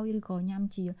ក៏ដោយឬក៏ញ៉ាំ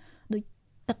ជាដូច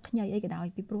ទឹកខ្ញីអីក៏ដោយ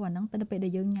ពីព្រោះអាហ្នឹងពេលដែ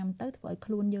លយើងញ៉ាំទៅធ្វើឲ្យ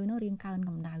ខ្លួនយើងហ្នឹងរាងកើន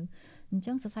កម្ដៅអញ្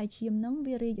ចឹងសរសៃឈាមហ្នឹង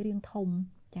វារីករាងធំ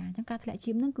ចាអញ្ចឹងការធ្លាក់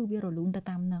ឈាមហ្នឹងគឺវារលូនទៅ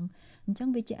តាមហ្នឹងអញ្ចឹង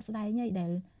វាជាក់ស្ដែងហើយដែ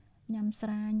ល ញ៉ាំស្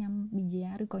រាញ៉ាំប៊ី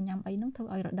យ៉ាឬក៏ញ៉ាំអីហ្នឹងធ្វើ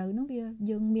ឲ្យរដូវហ្នឹងវា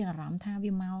យើងមានអារម្មណ៍ថា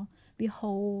វាមកវា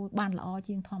ហូរបានល្អ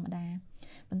ជាងធម្មតា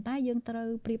ប៉ុន្តែយើងត្រូវ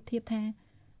ប្រៀបធៀបថា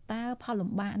តើផលលំ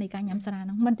បាកនៃការញ៉ាំស្រាហ្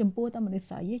នឹងមិនចំពោះតែមនុស្ស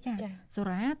ស្រីទេចាសូ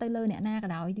រ៉ាទៅលើអ្នកណាក៏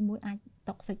ដោយទីមួយអាច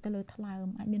តុកសិចទៅលើថ្លើម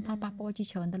អាចមានផលប៉ះពាល់ជា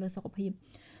ច្រើនទៅលើសុខភាព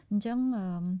អញ្ចឹង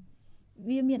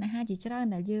វាមានអាហារជាច្រើន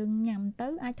ដែលយើងញ៉ាំទៅ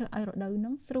អាចធ្វើឲ្យរដូវហ្នឹ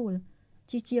ងស្រួល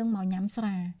ជាងមកញ៉ាំស្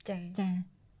រាចា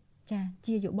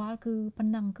ជាយោបល់គឺប៉ុ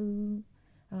ណ្ណឹងគឺ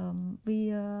វា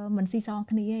មិនស៊ីសង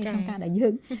គ្នាទេក្នុងការដែលយើ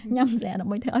ងញ៉ាំស្រាដើ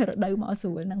ម្បីធ្វើឲ្យរដូវមកស្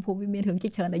រួលហ្នឹងព្រោះវាមានរឿងជា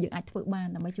ច្រើនដែលយើងអាចធ្វើបាន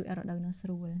ដើម្បីជួយឲ្យរដូវហ្នឹងស្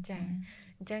រួលចា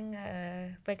អញ្ចឹង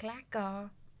ពេលខ្លះក៏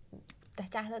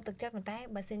ចាស់លើកទឹកចិត្តប៉ុន្តែ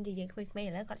បើសិនជាយើងក្មេងៗ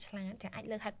ឥឡូវគាត់ឆ្លាតចាអាច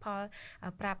លើកហេតុផល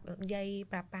ប្រាប់យាយ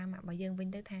ប្រាប់ប៉ាម៉ាក់របស់យើងវិញ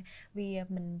ទៅថាវា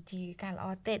មិនជាការល្អ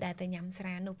ទេដែលទៅញ៉ាំស្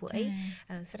រានោះព្រោះអី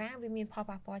ស្រាវាមានផល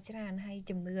ប៉ះពាល់ច្រើនហើយ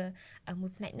ជំនឿមួ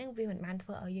យផ្នែកហ្នឹងវាមិនបានធ្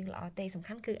វើឲ្យយើងល្អទេសំ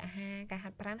ខាន់គឺអាហារការហា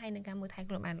ត់ប្រាណហើយនិងការមើលថែ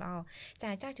ខ្លួនបានល្អចា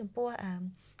ចោះចំពោះ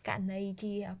ករណី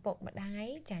ជាពុកម្ដាយ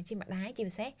ចាជាម្ដាយជា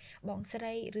ពិសេសបងស្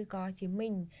រីឬក៏ជាមី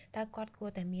ងតើគាត់គួរ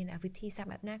តែមានវិធីសាស្ត្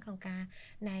របែបណាក្នុងការ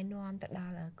ណែនាំទៅដ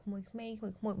ល់ក្មួយៗ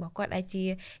របស់គាត់ដែលជា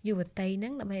យុវតីហ្នឹ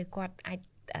ងដើម្បីឲ្យគាត់អាច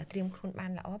ត្រៀមខ្លួនបា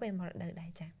នល្អពេលមករដូវដែ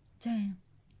រចា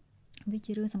វា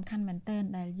ជារឿងសំខាន់មែនទែន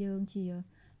ដែលយើងជា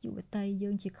យុវតីយើ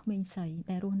ងជាក្មេងស្រី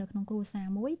ដែលរស់នៅក្នុងគ្រួសារ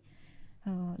មួយ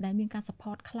ដែលមានការ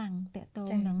support ខ្លាំងតាក់ទង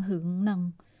នឹងរឿងហ្នឹង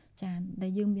ចាដែ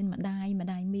លយើងមានម្ដា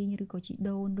យមីងឬក៏ជី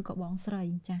ដូនឬក៏បងស្រី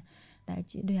ចាតែ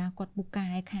ជាដូចថាគាត់ពូកែ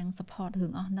ខាង support រឿ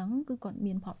ងអស់ហ្នឹងគឺគាត់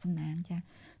មានភ័ព្វសំណាងចា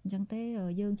អញ្ចឹងទេ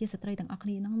យើងជាស្ត្រីទាំងអស់គ្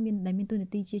នាហ្នឹងមានតួនា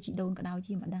ទីជាជីដូនក៏ដោយ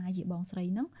ជាម្ដាយជាបងស្រី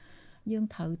ហ្នឹងយើង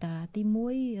ត្រូវតាទី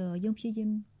1យើងព្យាយាម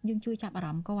យើងជួយចាប់អារ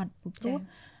ម្មណ៍គាត់ព្រោះ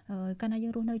កាលណាយើ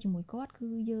ងរស់នៅជាមួយគាត់គឺ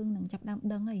យើងនឹងចាប់ដើម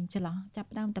ដឹងហើយចន្លោះចាប់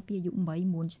ដើមតែពីអាយុ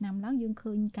8 9ឆ្នាំឡើងយើង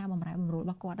ឃើញការបម្រែបម្រួលរ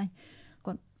បស់គាត់ហើយ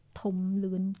គាត់ធំ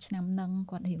លឿនឆ្នាំហ្នឹង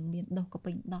គាត់រៀងមានដុសក៏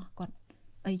ពេញដោះគាត់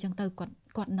អីចឹងទៅ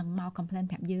គាត់នឹងមក complain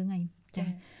ប្រាប់យើងហើយចា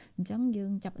អញ្ចឹងយើ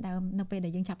ងចាប់ដើមនៅពេលដែ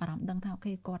លយើងចាប់អារម្មណ៍ដឹងថាអូ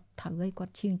ខេគាត់ត្រូវហើយគា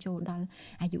ត់ឈានចូលដល់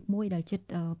អាយុមួយដែលចិត្ត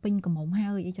ពេញកំមុំ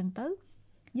ហើយអីចឹងទៅ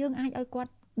យើងអាចឲ្យគា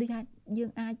ត់ដូចថាយើ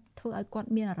ងអាចធ្វើឲ្យគាត់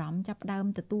មានអារម្មណ៍ចាប់ដើម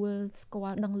ទទួលស្គា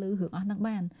ល់ដឹងឮរឿងអស់ហ្នឹង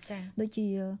បានដូចជា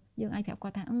យើងអាចប្រាប់គា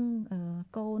ត់ថា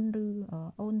កូនឬ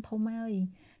អូនធំហើយ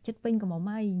ចិត្តពេញកំមុំ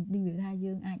ហើយនិយាយថា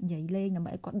យើងអាចនិយាយលេងដើម្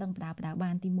បីឲ្យគាត់ដឹងបដា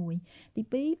បានទី1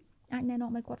ទី2អាចណែ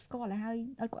នាំឲ្យគាត់ស្គាល់ហើយ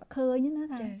ឲ្យគាត់ឃើញណា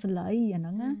ថាសលៃអាហ្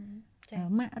នឹងណា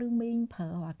ម៉ាក់ឬមីងប្រើ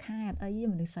អាខែតអី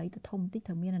មនុស្សស្រីទៅធំតិច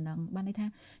ត្រូវមានអាហ្នឹងបានន័យថា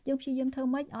យើងព្យាយាមធ្វើ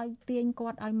ម៉េចឲ្យទាញគា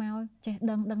ត់ឲ្យមកចេះ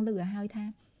ដឹងឮឲ្យហើយថា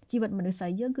ជីវិតមនុស្សស្រី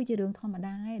យើងគឺជារឿងធម្ម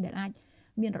តាដែលអាច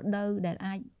មានរដូវដែល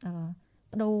អាច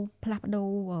ផ្លាស់ប្ដូរ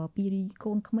ពី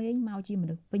កូនក្មេងមកជាម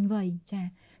នុស្សពេញវ័យចា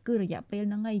គឺរយៈពេល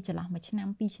ហ្នឹងឯងចន្លោះ1ឆ្នាំ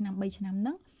2ឆ្នាំ3ឆ្នាំហ្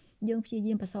នឹងយើងព្យា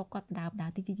យាមប្រសពគាត់បដា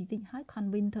តិចហើយ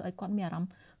convince ធ្វើឲ្យគាត់មានអារម្ម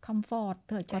ណ៍ comfort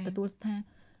ធ្វើឲ្យគាត់ទទួលថា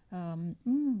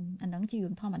អាហ្នឹងជារឿ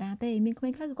ងធម្មតាទេមានក្មេ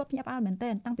ងខ្លះគឺគាត់ភ្ញាក់ផ្អើលមែនតើ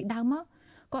តាំងពីដើមមក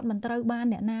គាត់មិនត្រូវបាន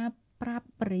អ្នកណាប្រាប់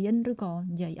បរៀនឬក៏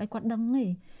និយាយឲ្យគាត់ដឹងទេ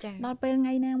ដល់ពេលថ្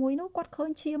ងៃណាមួយនោះគាត់ឃើ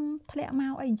ញឈាមធ្លាក់ម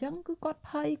កអីអញ្ចឹងគឺគាត់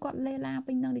ភ័យគាត់លេឡា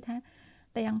ពេញហ្នឹងដូចថា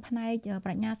ទាំងផ្នែកប្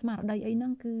រាជ្ញាស្មារតីអីហ្នឹ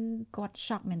ងគឺគាត់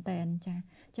shock មែនតើចា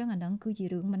អញ្ចឹងអាហ្នឹងគឺជា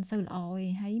រឿងមិនសូវល្អទេ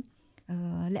ហើយ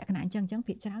លក្ខណៈអញ្ចឹង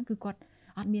ភាគច្រើនគឺគាត់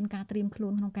អត់មានការត្រៀមខ្លួ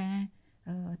នក្នុងការ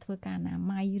ធ្វើការអនា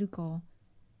ម័យឬក៏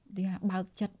ដូចថាបើក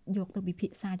ចិត្តយកទៅពិភា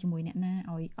ក្សាជាមួយអ្នកណា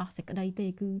ឲ្យអស់សេចក្តីទេ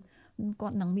គឺគា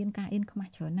ត់នឹងមានការអៀនខ្មា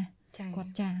ស់ច្រើនណាស់គា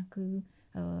ត់ចាគឺ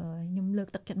ខ្ញុំលើក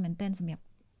ទឹកចិត្តមែនតើសម្រាប់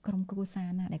ក្រុមគ្រួសារ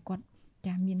ណាដែលគាត់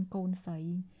ចាមានកូនស្រី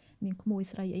មានក្មួយ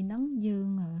ស្រីអីហ្នឹងយើ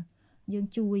ង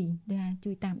ជួយ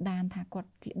តាមដានថាគាត់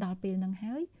គេដល់ពេលហ្នឹង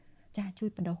ហើយចាជួយ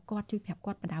បដោះគាត់ជួយប្រាប់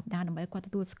គាត់បដាដើម្បីគាត់ទ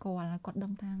ទួលស្គាល់គាត់ដឹ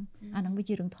ងថាអាហ្នឹងវា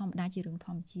ជារឿងធម្មតាជារឿងធ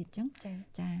ម្មជាតិអញ្ចឹង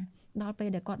ចាដល់ពេល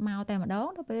ដែលគាត់មកតែម្ដង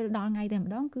ដល់ពេលដល់ថ្ងៃតែ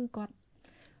ម្ដងគឺគាត់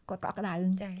កក់ក្ដៅ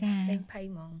ចាលេងភ័យ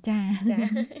ហ្មងចា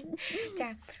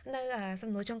នៅសំ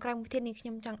ណួរចុងក្រោយមួយទៀតនេះខ្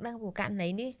ញុំចង់ដឹងព្រោះករណី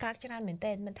នេះកើតច្រើនមែន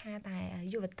ទែនមិនថាតែ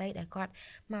យុវតីដែលគាត់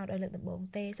មកដល់លើកដំបូង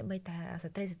ទេសូម្បីតែ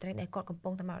ស្ត្រីដែលគាត់កំពុ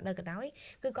ងតែមកដល់ក៏ដោយ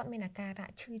គឺគាត់មានអាការៈ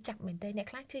ឈឺចាប់មែនទែនអ្នក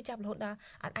ខ្លះឈឺចាប់រហូតដល់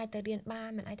អត់អាចទៅរៀនបាន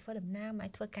មិនអាចធ្វើដំណើរមិនអា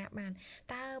ចធ្វើការបាន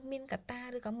តើមានកត្តា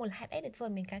ឬក៏មូលហេតុអីដែលធ្វើ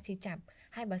ឲ្យមានការឈឺចាប់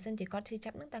ហើយបើសិនជាគាត់ឈឺចា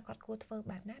ប់ហ្នឹងតើគាត់គួរធ្វើ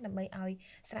បែបណាដើម្បីឲ្យ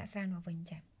ស្រាលមកវិញ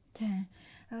ចា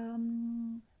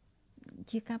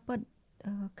ជាការពិត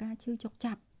ការឈឺចុក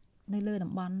ចាប់នៅលើ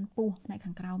តំបន់ពោះផ្នែក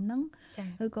ខាងក្រោមហ្នឹង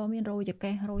ឬក៏មានរោយចង្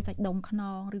កេះរោយសាច់ដុំខ្ន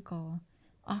ងឬក៏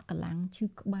អស់កម្លាំងឈឺ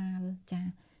ក្បាលចា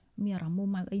មានអារម្មណ៍មុំ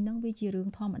ម៉ៅអីហ្នឹងវាជារឿង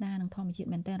ធម្មតានិងធម្មជាតិ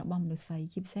មែនតើរបស់មនុស្សស្រី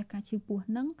ជាពិសេសការឈឺពោះ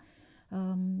ហ្នឹង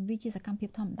វាជាសកម្មភាព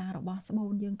ធម្មតារបស់ស្បូ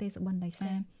នយើងទេសបិនដោយ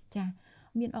សារចា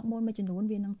មានអុកម៉ូនមួយចំនួន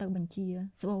វានឹងទៅបញ្ជា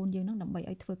ស្បូនយើងហ្នឹងដើម្បី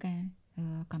ឲ្យធ្វើការ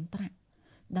កន្ត្រាក់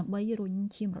ដើម្បីរុញ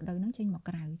ឈាមរដូវហ្នឹងចេញមក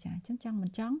ក្រៅចាអញ្ចឹងចង់មិ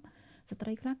នចង់ស្ត្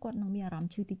រីខ្លះគាត់នឹងមានអារម្ម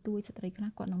ណ៍ឈឺទីទួយស្ត្រីខ្លះ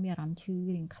គាត់នឹងមានអារម្មណ៍ឈឺ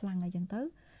រៀងខ្លាំងអីចឹងទៅ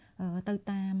ទៅ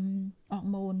តាមអរ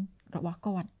ម៉ូនរបស់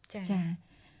គាត់ចា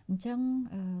អញ្ចឹង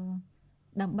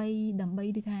ដើម្បី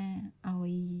ទីថាឲ្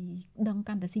យដឹង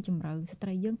កាន់តែស៊ីជម្រៅស្ត្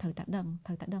រីយើងត្រូវតែ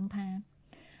ដឹងថា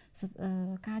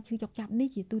ការឈឺចុកចាប់នេះ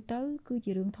ជាទូទៅគឺ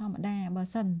ជារឿងធម្មតាបើ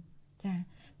សិនចា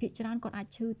ភាគច្រើនគាត់អាច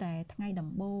ឈឺតែថ្ងៃដំ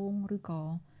បូងឬក៏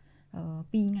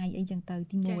2ថ្ងៃអីចឹងទៅ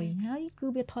ទី1ហើយគឺ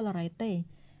វា tolerate ទេ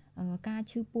ការ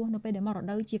ឈឺពោះនៅពេលដែលមករ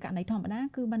ដូវជាករណីធម្មតា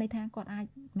គឺបានន័យថាគាត់អាច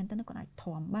មែនតើគាត់អាចទ្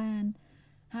រាំបាន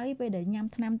ហើយពេលដែលញ៉ាំ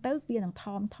ថ្នាំទៅវានឹងថ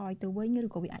មថយទៅវិញឬ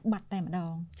ក៏វាអាចបាត់តែម្ដ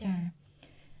ងចា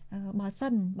បើ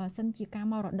សិនជាការ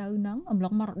មករដូវហ្នឹងអំឡុ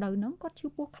ងមករដូវហ្នឹងគាត់ឈឺ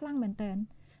ពោះខ្លាំងមែនតើ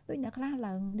ដូចអ្នកខ្លះ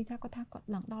ឡើងដូចថាគាត់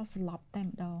ឡើងដល់ស្លាប់តែ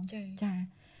ម្ដងចា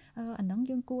អាហ្នឹង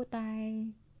យើងគួរតែ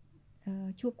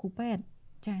ជួបគ្រូពេទ្យ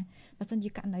ចាបើសិនជា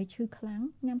ករណីឈឺខ្លាំង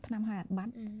ញ៉ាំថ្នាំហើយអត់បា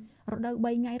ត់រដូវ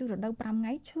3ថ្ងៃឬរដូវ5ថ្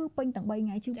ងៃឈឺពេញទាំង3ថ្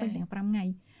ងៃឈឺពេញទាំង5ថ្ងៃ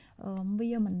វា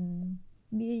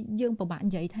យើងពិបាក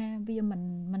និយាយថាវា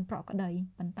មិនប្រក្រតី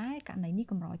ប៉ុន្តែករណីនេះ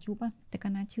កម្រជួបតែកា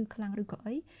លណាឈឺខ្លាំងឬក៏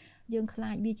អីយើងខ្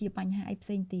លាចវាជាបញ្ហាអីផ្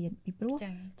សេងទៀតពីព្រោះ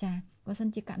ចាបើសិន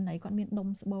ជាករណីគាត់មានដុំ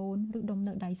ស្បូនឬដុំ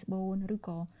នៅដៃស្បូនឬ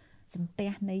ក៏សន្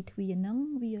ទះនៃទ្វារហ្នឹង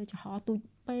វាចំហទូច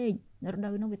ពេករដូ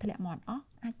វហ្នឹងវាធ្លាក់មកអស់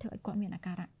អាចធ្វើឲ្យគាត់មានអា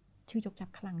ការៈឈឺចុកចា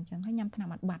ប់ខ្លាំងអញ្ចឹងហើយញ៉ាំថ្នាំ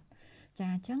អត់បាត់ចា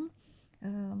អញ្ចឹង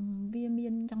វាមា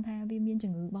នចង់ថាវាមាន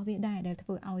ជំងឺរបស់វាដែរដែលធ្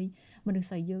វើឲ្យមនុស្ស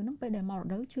ស្រីយើងហ្នឹងពេលដែលមករ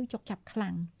ដូវឈឺចុកចាប់ខ្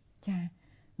លាំងចា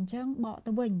អញ្ចឹងបក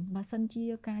ទៅវិញបើសិនជា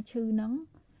ការឈឺហ្នឹង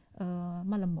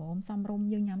មកល្មមសំរុំ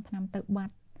យើងញ៉ាំថ្នាំទៅបា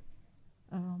ត់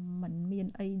มันមាន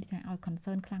អីថាឲ្យ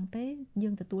concern ខ្លាំងទេយើ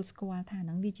ងទទួលស្គាល់ថាហ្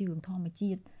នឹងវាជារឿងធម្ម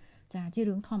ជាតិចាជា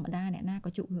រឿងធម្មតាអ្នកណាក៏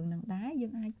ជួបរឿងហ្នឹងដែរយើ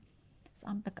ងអាចស្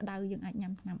អំទឹកក្តៅយើងអាច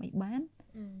ញ៉ាំថ្នាំអីបាន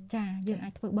ចាយើងអា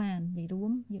ចធ្វើបាននិយាយរួ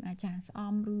មយើងអាចចាស្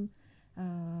អំឬ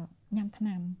ញ៉ាំថ្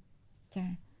នាំចា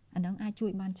អាហ្នឹងអាចជួ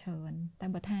យបានច្រើនតែ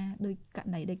បើថាដូចករ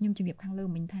ណីដែលខ្ញុំជម្រាបខាងលើ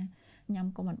មិញថាញ៉ាំ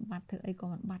ក៏មិនបាត់ធ្វើអីក៏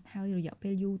មិនបាត់ហើយរយៈពេ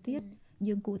លយូរទៀត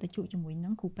យើងគួរតែជួបជាមួយនឹ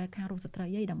ងគ្រូពេទ្យខាងរោគស្ត្រី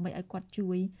អីដើម្បីឲ្យគាត់ជួ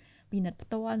យពិនិត្យផ្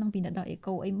ទាល់និងពិនិត្យដល់អេ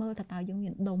កូអីមើលថាតើយើងមា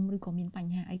នដុំឬក៏មានប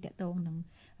ញ្ហាអីតាក់ទងនឹង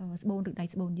ស្បូនឬដៃ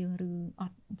ស្បូនយើងឬអ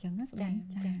ត់អញ្ចឹងណា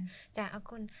ចាអរ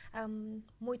គុណ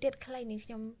មួយទៀតខ្លីនេះខ្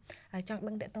ញុំចង់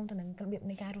ដឹងតាក់ទងទៅនឹងរបៀប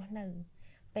នៃការរស់នៅ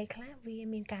ពេលខ្លះវា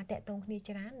មានការតាក់ទងគ្នា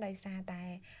ច្រើនដោយសារតែ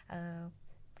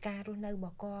ការរស់នៅរប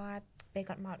ស់គាត់ពេល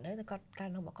គាត់មកដល់គាត់ការ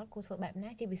នៅរបស់គាត់គួរធ្វើបែបណា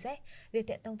ជាពិសេសវា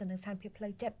តាក់ទងទៅនឹងស្ថានភាពផ្លូ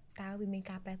វចិត្តតើវាមាន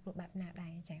ការប្រែប្រួលបែបណាដែ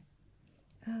រចា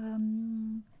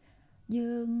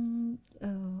យើង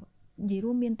និយាយ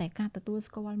រួមមានតែការទទួល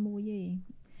ស្គាល់មួយទេ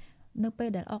នៅពេល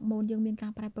ដែលអរម៉ូនយើងមានកា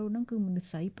រប្រែប្រួលហ្នឹងគឺមនុស្ស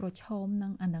ស្រីប្រឈមនឹ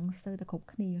ងអាហ្នឹងស្ទើរតែគ្រប់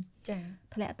គ្នាចា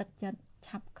ធ្លាក់ទឹកចិត្ត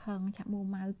ឆាប់ខឹងឆាប់មួ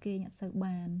ម៉ៅគេអត់សូវ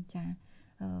បានចា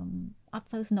អត់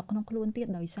សូវស្នុកក្នុងខ្លួនទៀត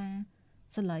ដោយសារ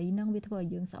សលៃហ្នឹងវាធ្វើឲ្យ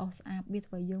យើងស្អុះស្អាប់វា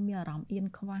ធ្វើឲ្យយើងមានអារម្មណ៍អៀន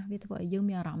ខ្វះវាធ្វើឲ្យយើង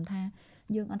មានអារម្មណ៍ថា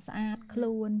យើងអត់ស្អាតខ្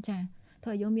លួនចាធ្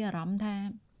វើឲ្យយើងមានអារម្មណ៍ថា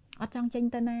អត់ចង់ចេញ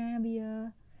ទៅណាវានិយា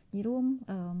យរួម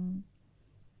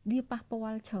វាប៉ះពា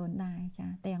ល់ច្រើនដែរចា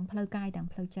ទាំងផ្លូវកាយទាំង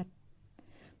ផ្លូវចិត្ត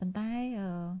ប៉ុន្តែ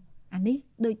អានេះ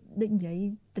ដូចនិយាយ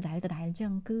ដដែលអញ្ចឹ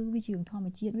ងគឺវាជារឿងធម្ម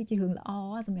ជាតិវាជារឿងល្អ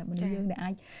សម្រាប់មនុស្សយើងដែលអា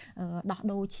ចដោះ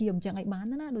ដូរឈាមអញ្ចឹងឲ្យបាន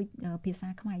ណាដូចភាសា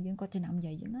ខ្មែរយើងគាត់ចំណាំនិ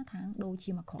យាយអញ្ចឹងណាថាដូរ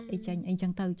ឈាមអាក្រក់អីចេញអីចឹ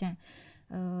ងទៅចា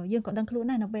យើងក៏ដឹងខ្លួន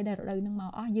ដែរនៅពេលដែលរដូវហ្នឹងម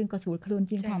កអស់យើងក៏ស្រួលខ្លួន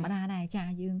ជាងធម្មតាដែរចា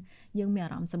យើងមាន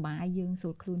អារម្មណ៍សប្បាយយើងស្រួ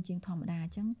លខ្លួនជាងធម្មតាអ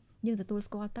ញ្ចឹងយើងទទួល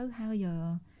ស្គាល់ទៅហើយ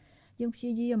យើងព្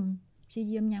យាយា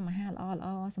មញ៉ាំអាហារល្អ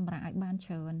សម្រាប់ឲ្យបាន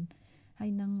ច្រើនហើយ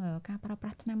នឹងការប្រើប្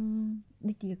រាស់ថ្នាំ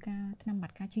ដូចជាការថ្នាំបា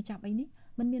ត់ការឈឺចាប់អីនេះ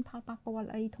มันមានផលប៉ះពាល់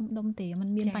អីធំដុំទេมัน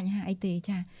មានបញ្ហាអីទេ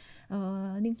ចា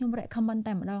នាងខ្ញុំ recommend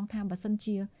តែម្ដងថាបើសិន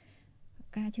ជា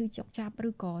ការឈឺចុកចាប់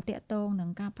ឬក៏តាក់ទងនឹង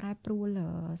ការប្រែប្រួល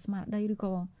ស្មារតីឬ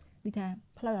ក៏ដូចថា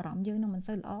ផ្លូវអារម្មណ៍យើងនឹងមិន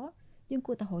សូវល្អយើង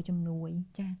គួរតែរកជំនួយ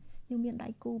ចាយើងមានដៃ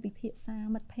គូពិភាក្សា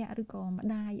មិត្តភ័ក្តិឬក៏ម្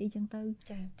ដាយអីចឹងទៅ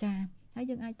ចាហើយ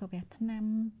យើងអាចប្រើប្រាស់ថ្នាំ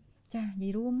ចានិយា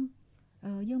យរួម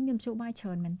យើងមានមធ្យោបាយច្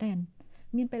រើនមែនតើ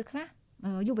មានពេលខ្លះ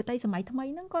យុវតីសម័យថ្មី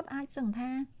ហ្នឹងគាត់អាចសឹងថា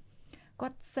គា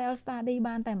ត់ self study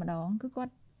បានតែម្ដងគឺគា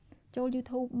ត់ចូល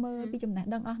YouTube មើលពីចំណេះ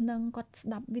ដឹងអស់ហ្នឹងគាត់ស្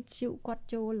ដាប់វិទ្យុគាត់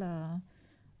ចូល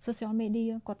social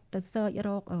media គាត់ទៅ search រ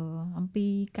កអំពី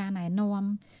ការណែនាំ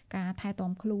ការថែ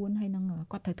ទាំខ្លួនហើយនឹង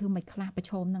គាត់ត្រូវធ្វើមិនខ្លះប្រ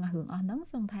ឈមនឹងរឿងអស់ហ្នឹង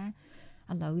សឹងថា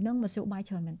ឥឡូវហ្នឹងមធ្យោបាយ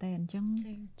ច្រើនមែនតើអញ្ចឹង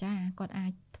ចាគាត់អា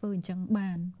ចធ្វើអញ្ចឹងបា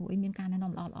នព្រោះឯមានការណែ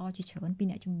នាំល្អៗជាច្រើនពី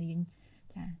អ្នកជំនាញ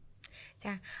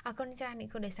ចាអរគុណច្រើនអ្នក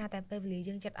គ្រូដោយសារតែពេលវេលា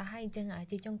យើងចិត្តអស់ហើយអញ្ចឹង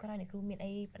ជាចុងក្រោយអ្នកគ្រូមាន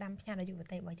អីផ្ដាំផ្ញើដល់យុវ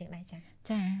តីរបស់យើងដែរចា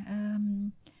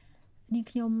នាង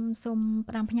ខ្ញុំសូម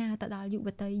ផ្ដាំផ្ញើទៅដល់យុវ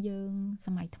តីយើងស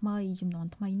ម័យថ្មីចំនួន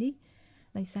ថ្មីនេះ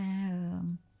ដោយសារ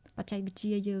បច្ចេកវិទ្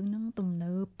យាយើងនឹងទំ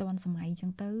នើបទាន់សម័យអញ្ចឹ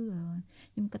ងទៅ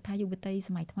ខ្ញុំគិតថាយុវតីស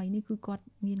ម័យថ្មីនេះគឺគាត់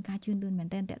មានការជឿនលឿនមែន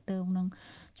ទែនតាក់ទងនឹង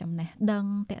ចំណេះដឹង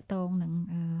តាក់ទងនឹង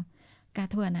ការ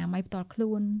ធ្វើអនាម័យផ្ទាល់ខ្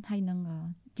លួនហើយនឹង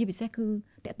ជាពិសេសគឺ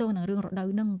តាក់ទងនឹងរឿងរដូវ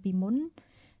ហ្នឹងពីមុន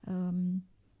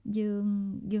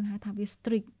យើងហៅថាវា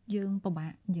strict យើងពិបា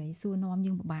កនិយាយសួរនាំ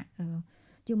យើងពិបាក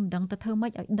យើងមិនដឹងទៅធ្វើម៉េ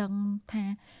ចឲ្យដឹងថា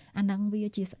អាហ្នឹងវា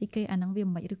ជាស្អីគេអាហ្នឹងវា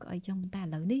មិនឬក៏អីចឹងប៉ុន្តែឥ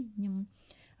ឡូវនេះខ្ញុំ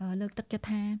លើកទឹកចិត្ត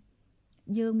ថា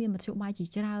យើងមានមធ្យោបាយជា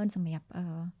ច្រើនសម្រាប់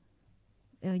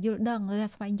យល់ដឹងឬ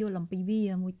ស្វែងយល់អំពីវា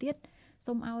មួយទៀត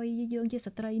សូមឲ្យយើងជា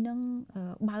ស្ត្រីនឹង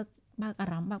បើកអា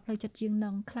រម្មណ៍បើកផ្លូវចិត្តជាងនឹ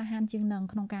ងក្លាហានជាងនឹង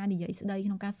ក្នុងការនិយាយស្ដី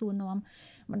ក្នុងការសួរនាំ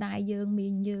ម្ដាយយើងមី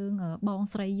ងយើងបង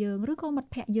ស្រីយើងឬក៏មិត្ត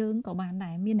ភក្តិយើងក៏បាន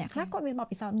ដែរមានអ្នកខ្លះគាត់មានបទ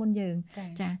ពិសោធន៍មុនយើង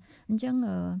ចាអញ្ចឹង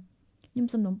ខ្ញុំ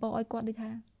សំណូមពរឲ្យគាត់ដូចថា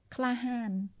ក្លាហា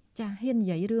នចាហ៊ាននិ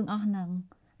យាយរឿងអស់ហ្នឹង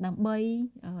ដើម្បី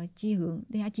ជារឿង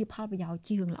ដែលជាផលប្រយោជន៍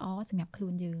ជារឿងល្អសម្រាប់ខ្លួ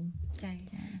នយើង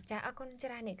ចាអរគុណច្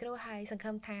រើនអ្នកគ្រូហើយសង្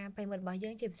ឃឹមថាប្រិយមិត្តរបស់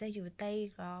យើងជាពិសេសយុវតី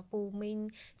ក៏ពូមីង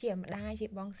ជាម្ដាយជា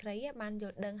បងស្រីបានយ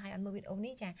ល់ដឹងហើយអត់មើលវីដេអូ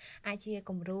នេះចាអាចជា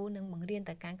គំរូនិងបង្រៀន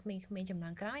ទៅកាន់ក្មេងៗចំនួ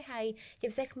នក្រោយហើយជា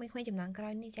ពិសេសក្មេងៗចំនួនក្រោ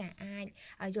យនេះចាអាច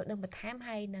យល់ដឹងបន្ថែម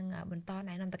ហើយនឹងបន្ត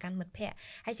ណែនាំទៅកាន់មិត្តភ័ក្តិ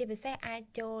ហើយជាពិសេសអាច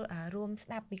ចូលរួមស្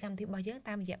ដាប់ពីកម្មវិធីរបស់យើង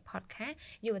តាមរយៈ podcast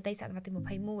យុវតីសតវត្សទី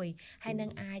21ហើយនឹង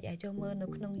អាចចូលមើលនៅ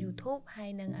ក្នុង YouTube ហើ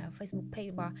យនឹងFacebook page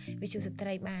របស់វិទ្យុស្ត្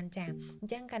រីបានចាអ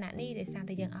ញ្ចឹងគណៈនេះដែលសារ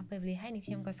តែយើងអស់ពេលវេលាហើយនេះ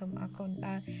ខ្ញុំក៏សូមអរគុណដ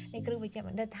ល់អ្នកគ្រូវិជ្ជាប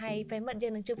ណ្ឌិតហើយប្រិមិត្តយើ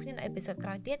ងនឹងជួបគ្នានៅអេពីសូតក្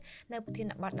រោយទៀតនៅប្រធាន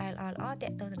បទដែលល្អៗតា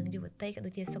ក់ទងទៅនឹងយុវតីក៏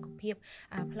ដូចជាសុខភាព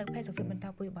ផ្លូវភេទសុខភាពបន្ត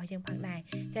ពូជរបស់យើងផងដែរ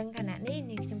អញ្ចឹងគណៈនេះ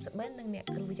ខ្ញុំសុបិននិងអ្នក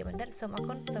គ្រូវិជ្ជាបណ្ឌិតសូមអរ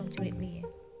គុណសូមជម្រាប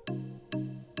លា